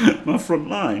my front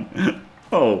line.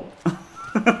 Oh.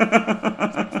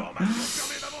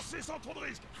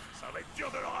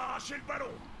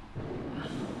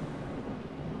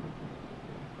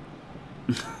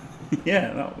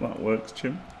 Yeah, that works,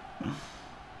 Jim.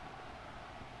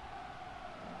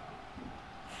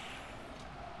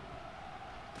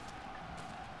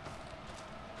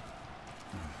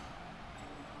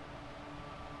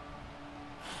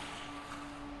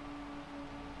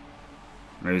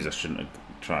 Maybe I shouldn't have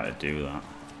tried to do that.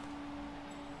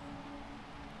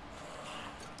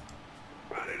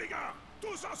 Allez les gars,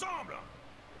 tous ensemble.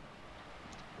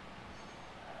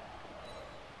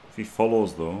 If he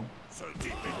follows though, Ce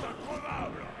type est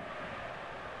incroyable.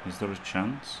 is there a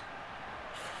chance?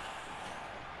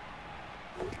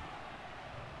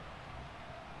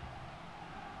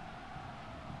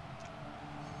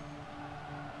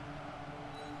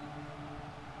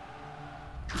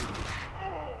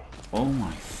 Oh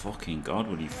my fucking god,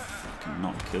 would he fucking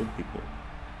not kill people?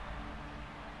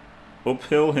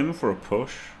 Uphill him for a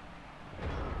push?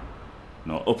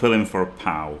 No, uphill him for a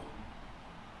pow.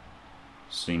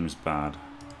 Seems bad.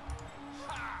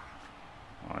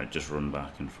 Alright, just run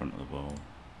back in front of the ball.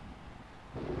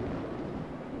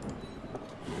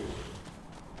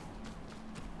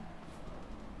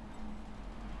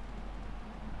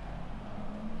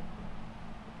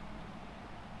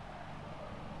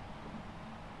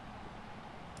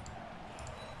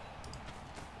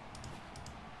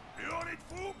 Plus on est de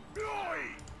fous, plus on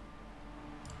rit.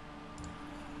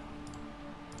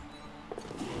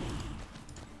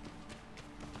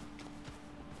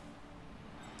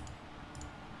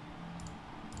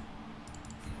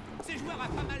 Ce joueur a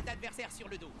pas mal d'adversaires sur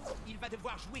le dos. Il va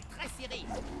devoir jouer très serré.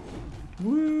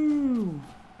 Woo!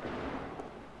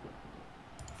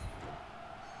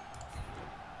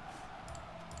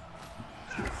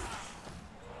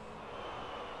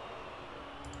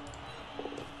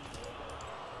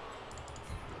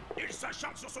 Ils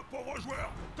s'acharnent sur ce pauvre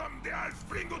joueur comme des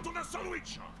halflings autour d'un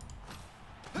sandwich.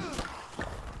 God.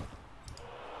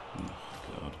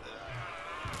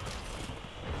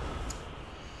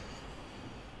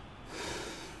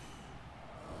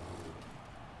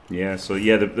 Yeah, so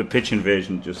yeah, the pitch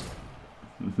invasion just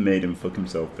made him fuck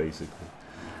himself, basically.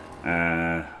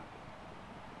 I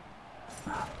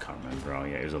can't remember. Oh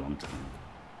yeah, it was a long time.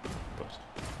 But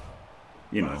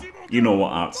you know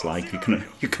what Art's like. You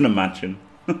can imagine.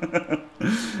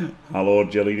 Hello,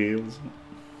 jelly deals.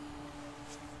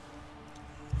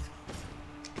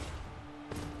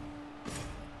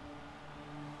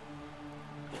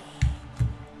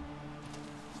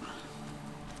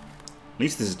 At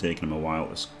least this is taking him a while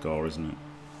to score, isn't it?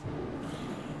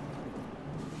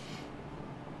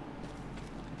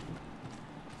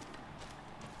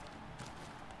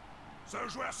 Ce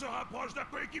joueur se rapproche d'un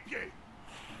coéquipier.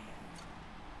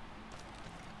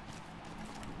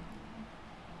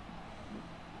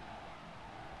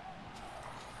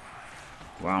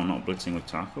 Wow, not blitzing with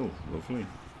tackle. Lovely.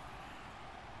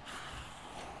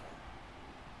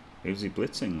 Who's he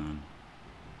blitzing then?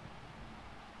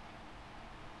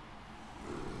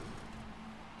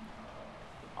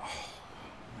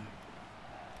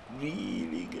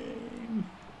 Really, game?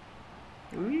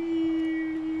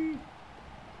 Really?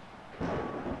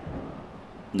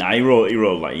 Nah, he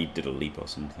rolled like he did a leap or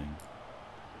something,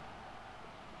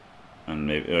 and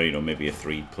maybe, or, you know, maybe a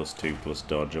 3+2+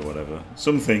 dodge or whatever.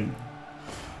 Something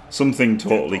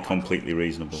totally completely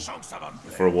reasonable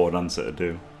for a war dancer to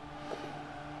do.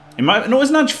 It might, no, it was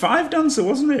an edge 5 dancer,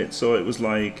 wasn't it? So it was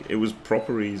like, it was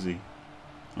proper easy.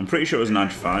 I'm pretty sure it was an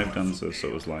edge 5 dancer, so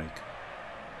it was like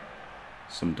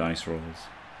some dice rolls.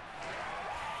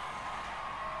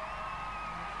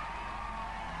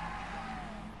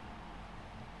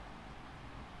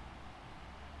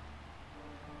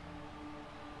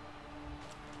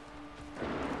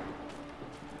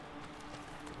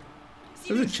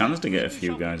 There's a chance to get a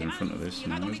few guys in front of this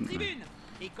now, isn't there?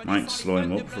 Might slow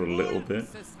him up for a little bit.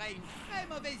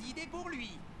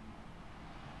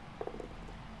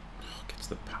 Oh, gets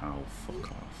the pow,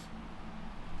 fuck off.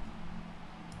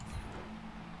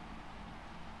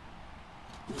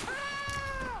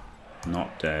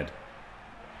 Not dead.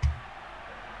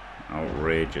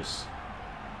 Outrageous.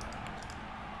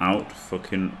 Out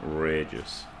fucking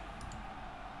rageous.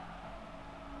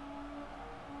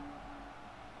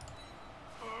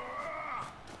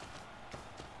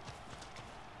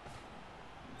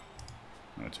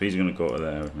 So he's going to go to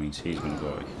there, which means he's going to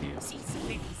go to here.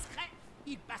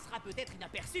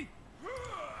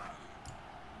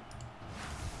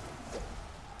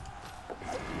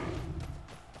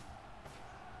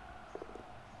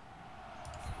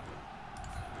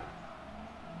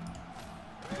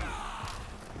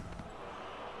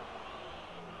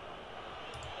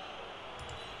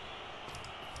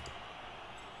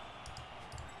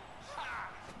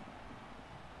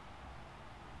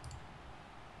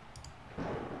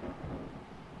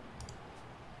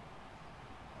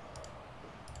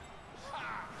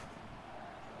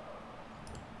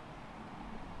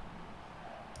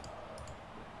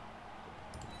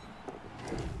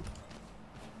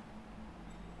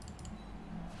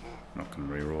 Not going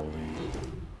to reroll these.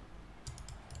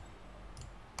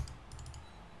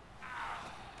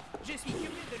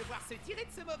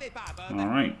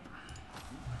 Alright.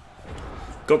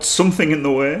 Got something in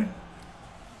the way.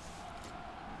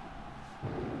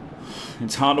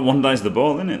 It's hard to one dice the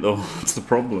ball, isn't it, though? That's the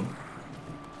problem.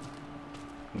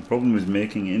 The problem is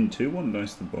making it into one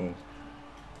dice the ball.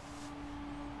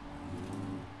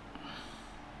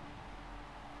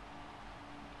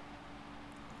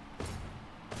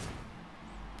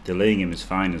 Delaying him is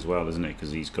fine as well, isn't it?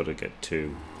 Because he's got to get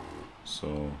 2.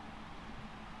 So...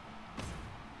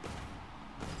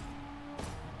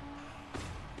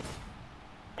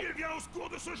 Il vient au secours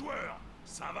de ce joueur.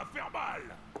 Ça va faire mal.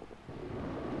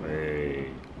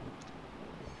 Hey.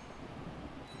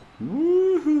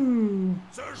 Woohoo!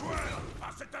 Ce joueur,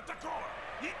 à cet attaquant,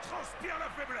 il transpire la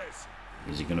faiblesse.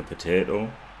 Is he gonna potato?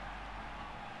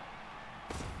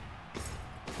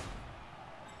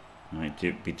 Might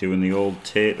be doing the old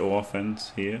Tato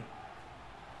offense here.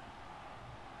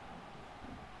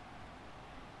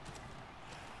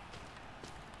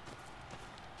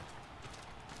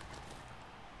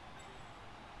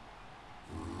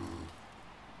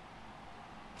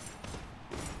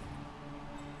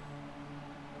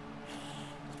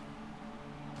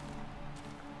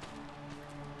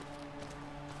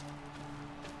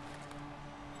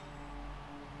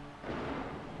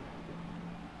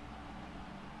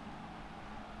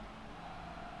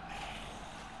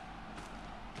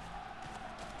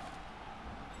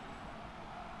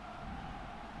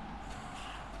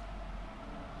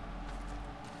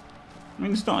 I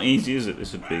mean, it's not easy, is it?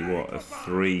 This would be, what, a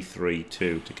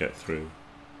 3-3-2 to get through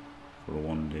for a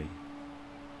 1D.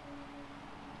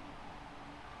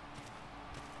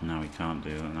 Now we can't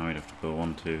do that. Now we'd have to go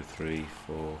 1, 2, 3,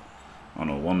 4. Oh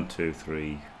no, 1, 2,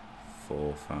 3,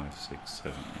 4, 5, 6,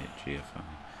 7, 8, GFI.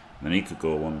 And then he could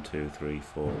go 1, 2, 3,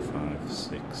 4, 5,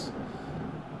 6.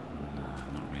 Nah,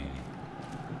 not really.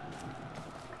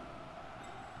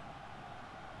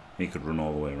 He could run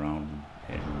all the way around and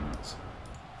hit him.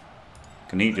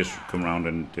 Can he just come around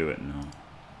and do it? No.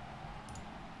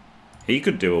 He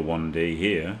could do a 1D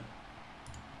here.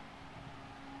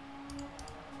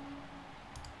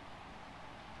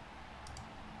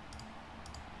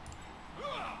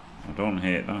 I don't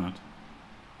hate that.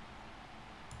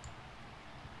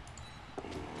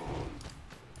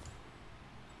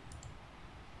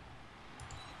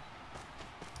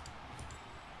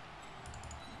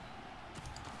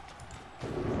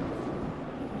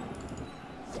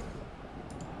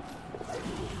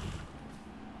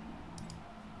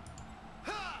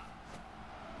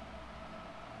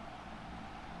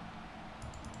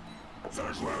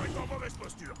 Ce joueur est en mauvaise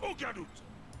posture, aucun doute.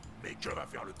 Mais que va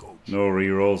faire le coach? No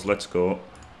rerolls, let's go.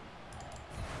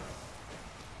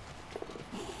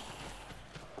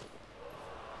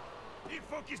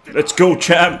 Let's go,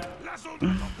 champ!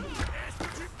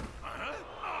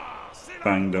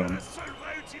 Bang down.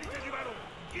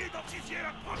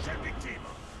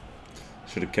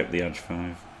 Should have kept the edge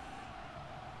 5.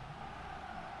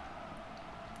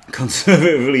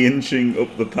 Conservatively inching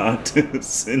up the path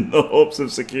in the hopes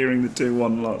of securing the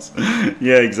 2-1 loss.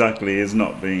 Yeah, exactly. He has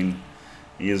not been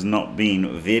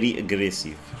very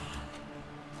aggressive.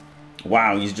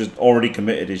 Wow, he's just already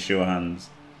committed his sure hands.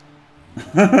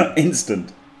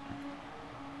 Instant.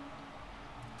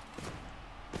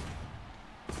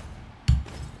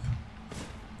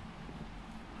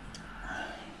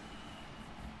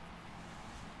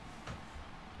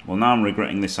 Well, now I'm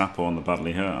regretting this Apple on the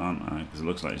badly hurt, aren't I? Because it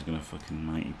looks like he's going to fucking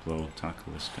mighty blow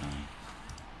tackle this guy.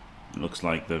 It looks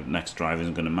like the next drive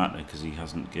isn't going to matter because he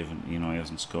hasn't given, you know, he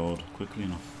hasn't scored quickly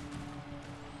enough.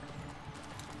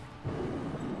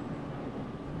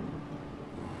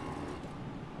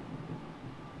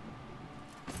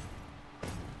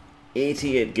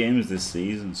 "88 games this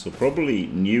season, so probably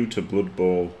new to Blood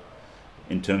Bowl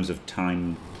in terms of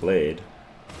time played.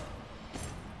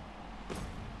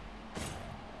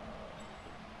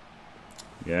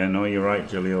 Yeah, no, you're right,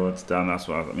 Julio. It's down. That's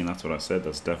what I mean. That's what I said.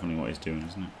 That's definitely what he's doing,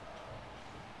 isn't it?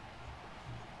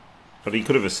 But he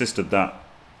could have assisted that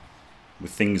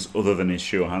with things other than his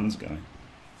sure hands guy.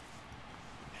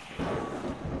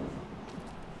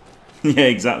 Yeah,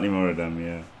 exactly, Moradam.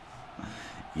 Yeah.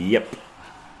 Yep.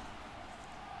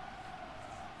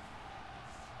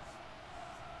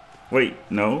 Wait,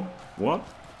 no. What?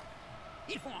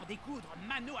 Il faut en découdre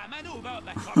mano à mano, Bob.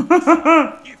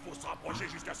 Il faut se rapprocher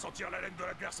jusqu'à sentir la laine de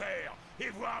l'adversaire et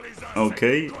voir les insectes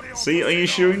Okay. collés entre See, are you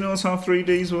ses sure he dents. knows how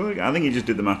 3Ds work? I think he just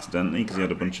did them accidentally because he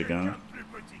had a bunch of guard. Plus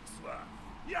petit que soi.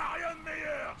 Y a rien de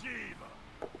meilleur, Jim.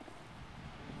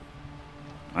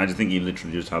 I just think he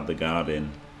literally just had the guard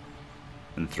in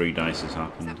and 3 dice has Ça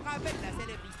happened. me rappelle la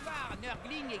célèbre histoire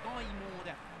Nurgling et Grand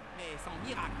Immonde. Mais sans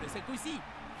miracle ce coup-ci.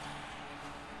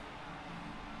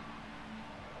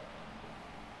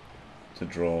 To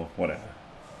draw, whatever.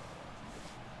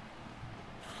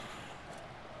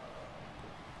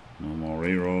 No more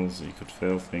rerolls, he could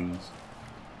fail things.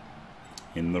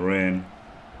 In the rain.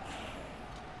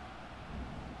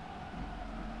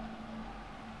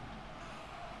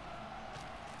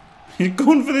 He's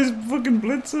going for this fucking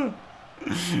blitzer.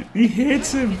 He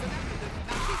hates him.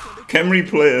 Khemri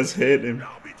players hate him.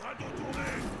 L'arbitre a dos tourné.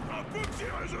 Un peu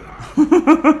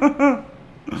déraisonnable.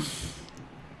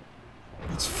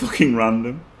 It's fucking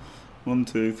random. 1,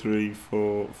 2, 3,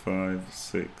 4, 5,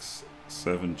 6,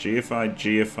 7. GFI,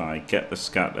 GFI, get the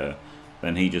scatter.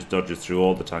 Then he just dodges through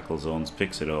all the tackle zones,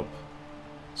 picks it up,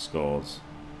 scores.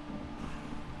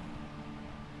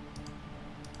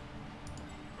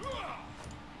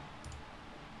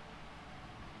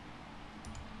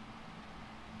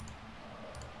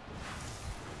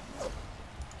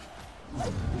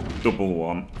 Double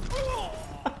one.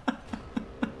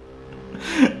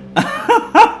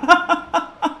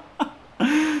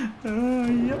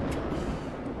 Yep.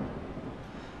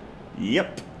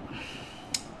 Yep.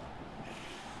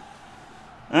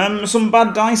 Some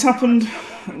bad dice happened,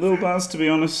 Lil Baz, to be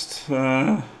honest.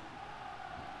 I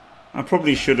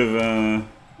probably should have,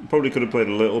 probably could have played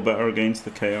a little better against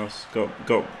the Chaos.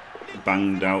 Got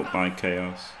banged out by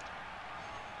Chaos.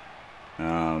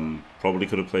 Probably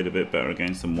could have played a bit better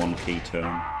against them one key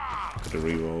turn. Could have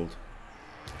re-rolled.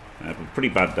 But pretty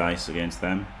bad dice against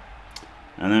them.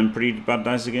 And then pretty bad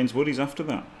dice against Woodies after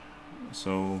that.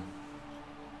 So,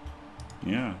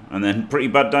 yeah. And then pretty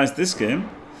bad dice this game.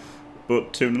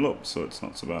 But 2-0 up, so it's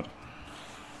not so bad.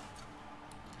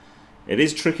 It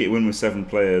is tricky to win with 7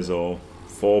 players or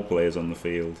 4 players on the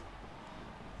field.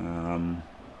 But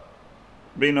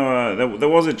you know, there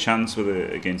was a chance with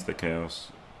it against the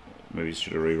Chaos. Maybe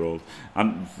should have re-rolled.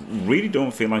 I really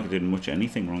don't feel like I did much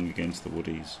anything wrong against the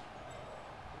Woodies.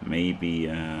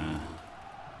 Maybe,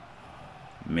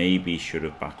 maybe should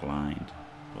have backlined.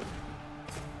 But...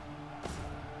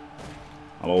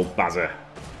 Hello, Bazza.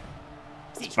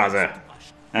 It's Bazza.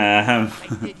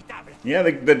 Yeah,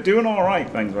 they're doing all right,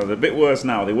 thanks. They're a bit worse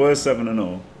now. They were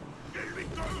 7-0.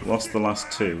 Lost the last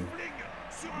 2.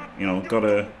 You know, got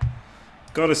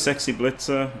a sexy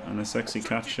blitzer and a sexy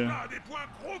catcher.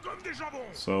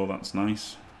 So that's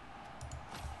nice.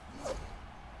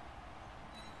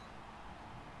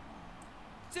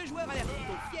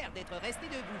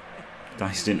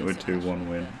 Diced into a 2-1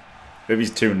 win. Maybe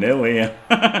it's 2-0 here.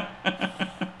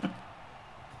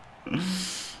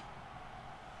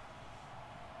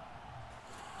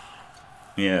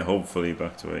 Yeah, hopefully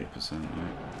back to 8%. Yeah.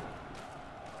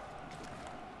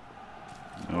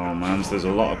 Oh man, so there's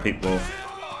a lot of people.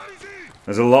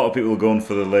 There's a lot of people going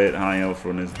for the late High Elf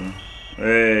run, is there?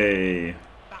 Hey!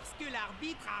 Parce que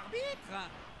l'arbitre arbitre.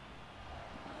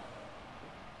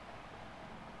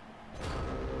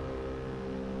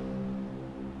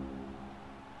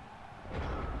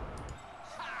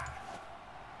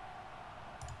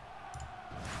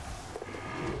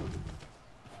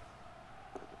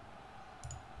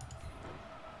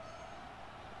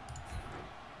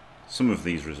 Some of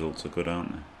these results are good,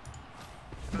 aren't they?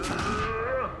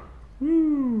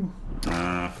 Woo!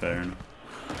 Ah, fair enough.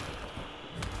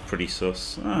 Pretty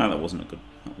sus. Ah, that wasn't a good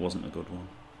one.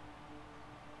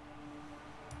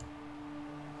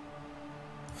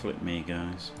 Flip me,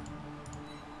 guys.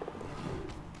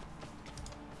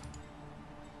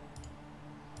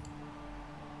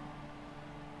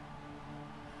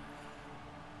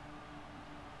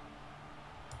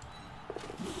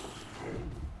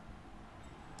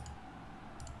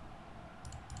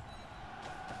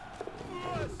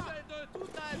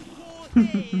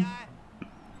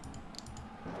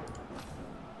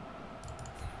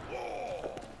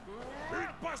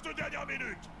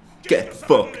 Get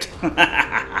fucked.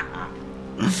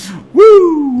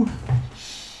 Woo!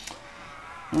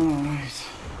 Alright.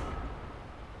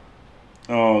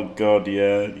 Oh god,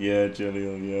 yeah,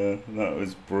 Jaleel, yeah. That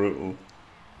was brutal.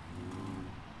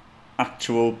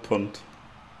 Actual punt.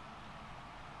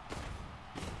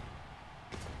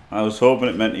 I was hoping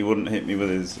it meant he wouldn't hit me with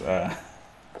his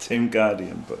Tomb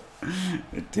Guardian, but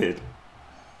it did.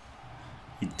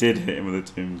 He did hit him with a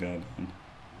Tomb Guardian.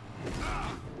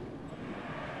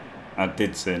 I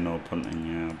did say no punting,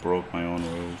 yeah, I broke my own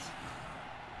rules.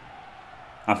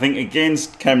 I think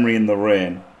against Khemri in the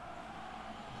rain,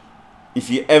 if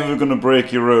you're ever going to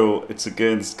break your rule, it's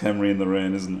against Khemri in the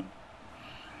rain, isn't it?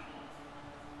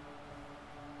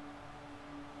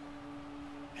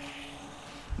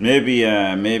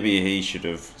 Maybe he should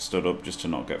have stood up just to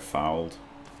not get fouled.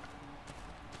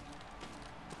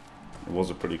 It was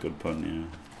a pretty good punt, yeah.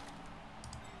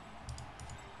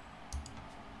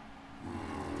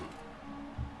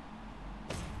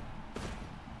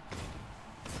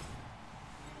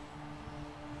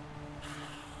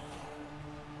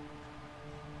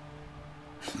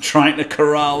 Trying to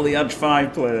corral the Edge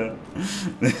 5 player.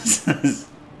 This is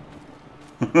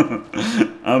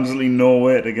absolutely no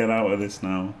way to get out of this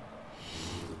now.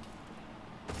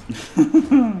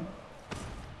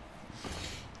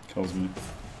 Cosmic.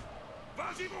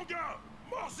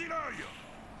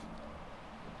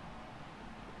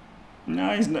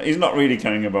 No, he's not really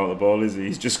caring about the ball, is he?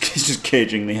 He's just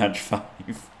caging the Edge 5.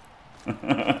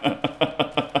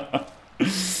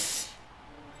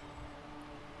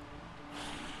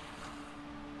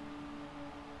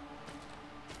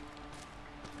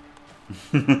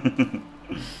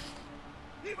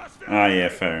 Ah, yeah,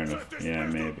 fair enough. Yeah,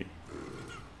 maybe.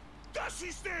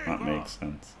 That makes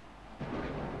sense.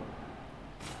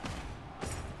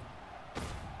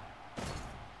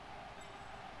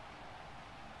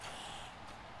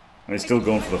 They're still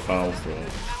going for the fouls, though.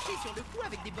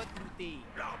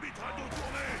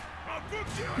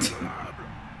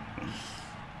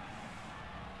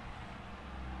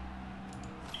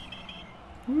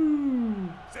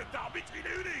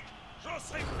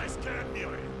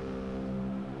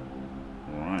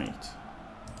 Right.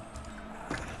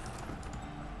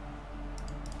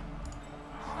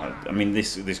 I mean,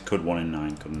 this could 1 in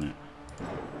 9, couldn't it?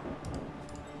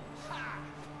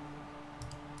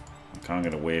 I can't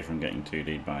get away from getting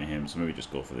 2D'd by him, so maybe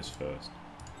just go for this first.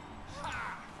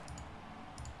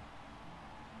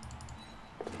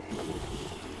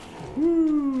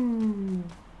 Woo.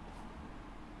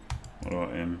 What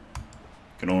about him?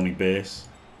 Can only base.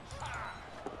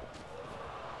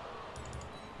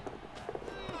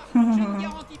 Je ne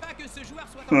garantis pas que ce joueur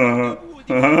soit encore debout au début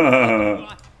de la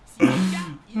tour. Si c'est le cas,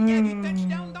 il y a du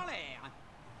touchdown dans l'air.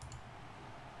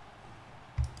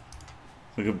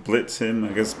 I could blitz him,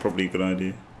 I guess probably a good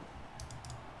idea.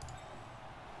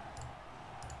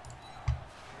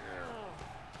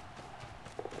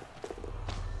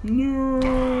 No.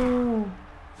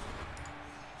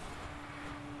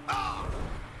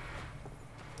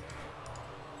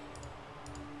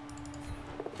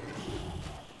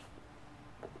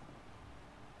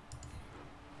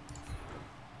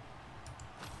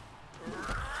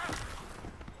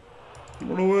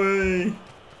 Run away.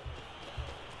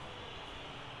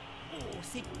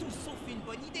 C'est tout sauf une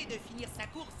bonne idée de finir sa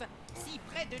course si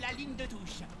près de la ligne de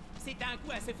touche. C'est un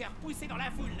coup à se faire pousser dans la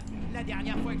foule. La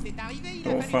dernière fois que c'est arrivé, il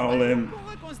a fallu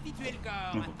pour reconstituer le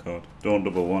corps. Oh god, don't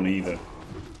double one either.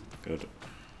 Good.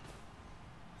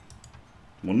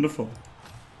 Wonderful.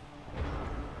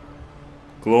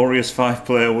 Glorious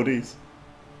 5-player woodies.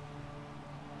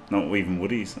 Not even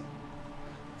woodies.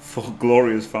 4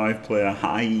 glorious 5-player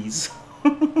highs.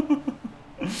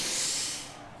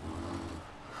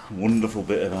 Wonderful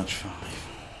bit of Edge 5.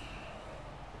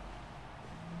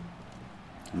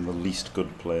 And the least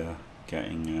good player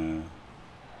getting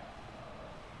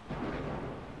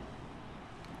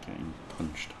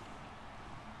punched.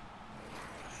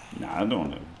 Nah, I don't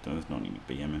want to. There's no need to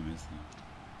BM him, is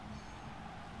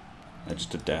They're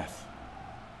just a death.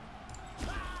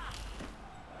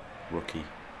 Rookie.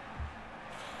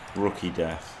 Rookie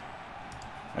death.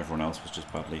 Everyone else was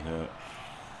just badly hurt.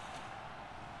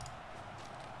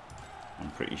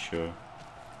 I'm pretty sure.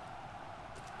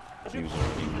 He was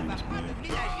already minus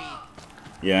me.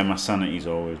 Yeah, my sanity's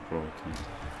always broken.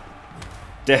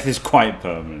 Death is quite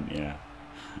permanent, yeah.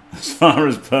 As far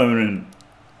as permanent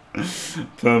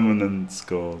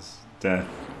scores, death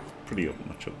pretty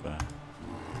much up there.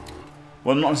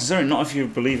 Well, not necessarily. Not if you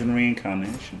believe in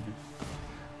reincarnation.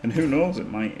 And who knows?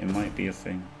 It might be a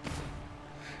thing.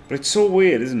 But it's so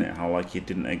weird, isn't it? How like you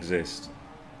didn't exist,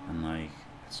 and like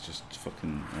it's just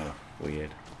fucking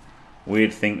weird.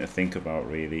 Weird thing to think about,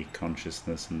 really.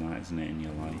 Consciousness and that, isn't it, in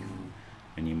your life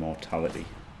and your mortality.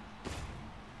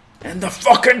 And the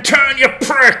fucking turn, you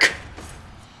prick!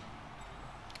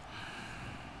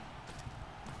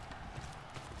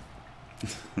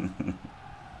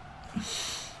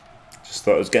 Just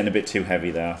thought it was getting a bit too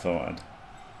heavy there. I thought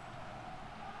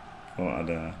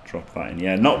I'd drop that in.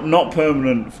 Yeah, not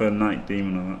permanent for Night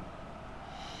Demon or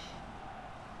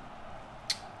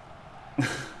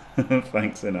that.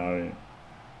 Thanks, Scenario.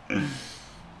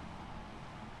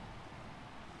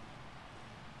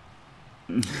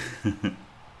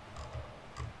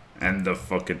 And the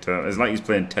fucking turn. It's like he's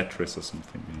playing Tetris or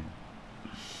something.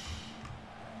 Yeah.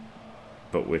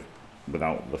 But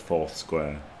without the fourth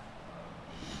square.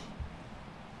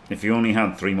 If he only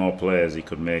had 3 more players, he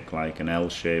could make like an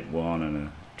L-shaped one and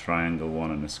a triangle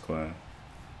one and a square.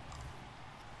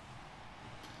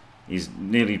 He's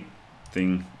nearly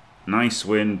thing. Nice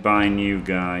win by new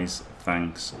guys.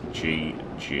 Thanks,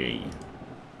 GG.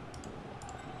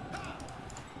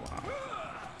 Wow.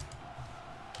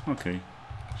 Okay.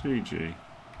 GG.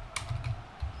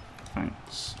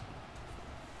 Thanks.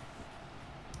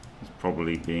 It's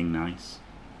probably being nice.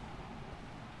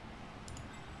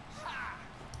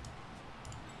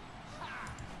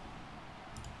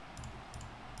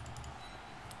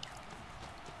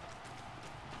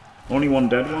 Only one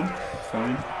dead one?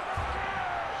 Fine.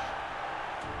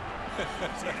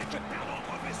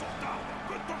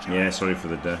 Yeah, sorry for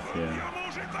the death, yeah.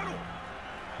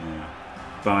 Yeah.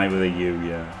 Bye with a U,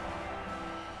 yeah.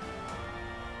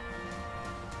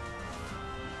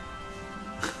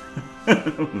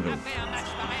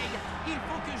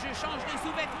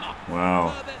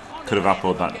 Wow. Could have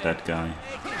uploaded that dead guy.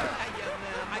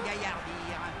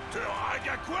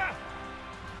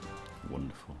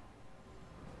 Wonderful.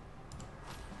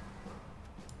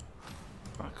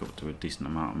 Back up to a decent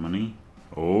amount of money.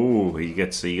 Oh, he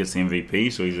gets the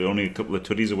MVP, so he's only a couple of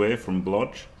tuddies away from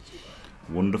Blodge.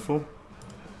 Wonderful.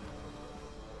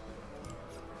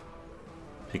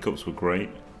 Pickups were great.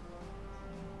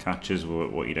 Catches were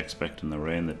what you'd expect in the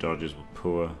rain. The dodges were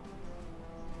poor.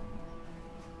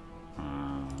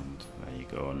 And there you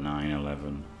go, 9,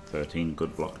 11, 13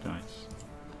 good block dice.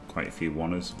 Quite a few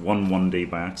oneers. 1D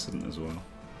by accident as well.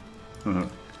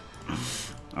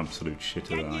 Absolute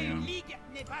shitter that I am.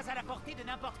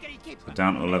 So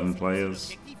down to 11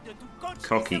 players.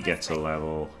 Cocky gets a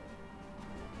level.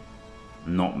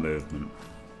 Not movement.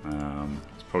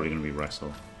 It's probably going to be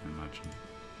wrestle, I imagine.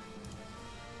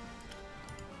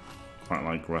 Quite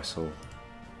like wrestle.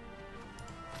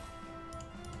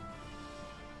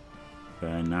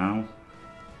 There now.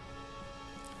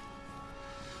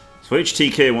 So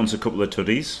HTK wants a couple of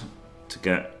tuddies to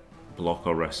get block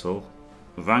or wrestle.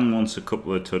 Vang wants a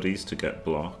couple of tuddies to get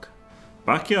block.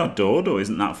 Backyard Dodo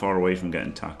isn't that far away from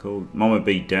getting tackled. Mama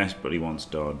B desperately wants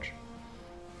dodge.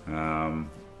 So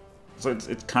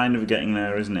it's kind of getting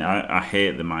there, isn't it? I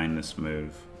hate the minus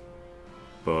move.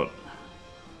 But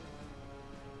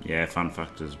yeah, fan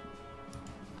factors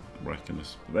wrecking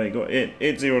us. There you go.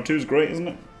 802 is great, isn't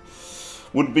it?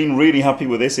 Would have been really happy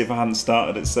with this if I hadn't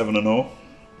started at 7-0.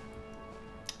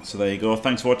 So there you go.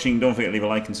 Thanks for watching. Don't forget to leave a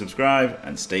like and subscribe,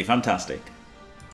 and stay fantastic.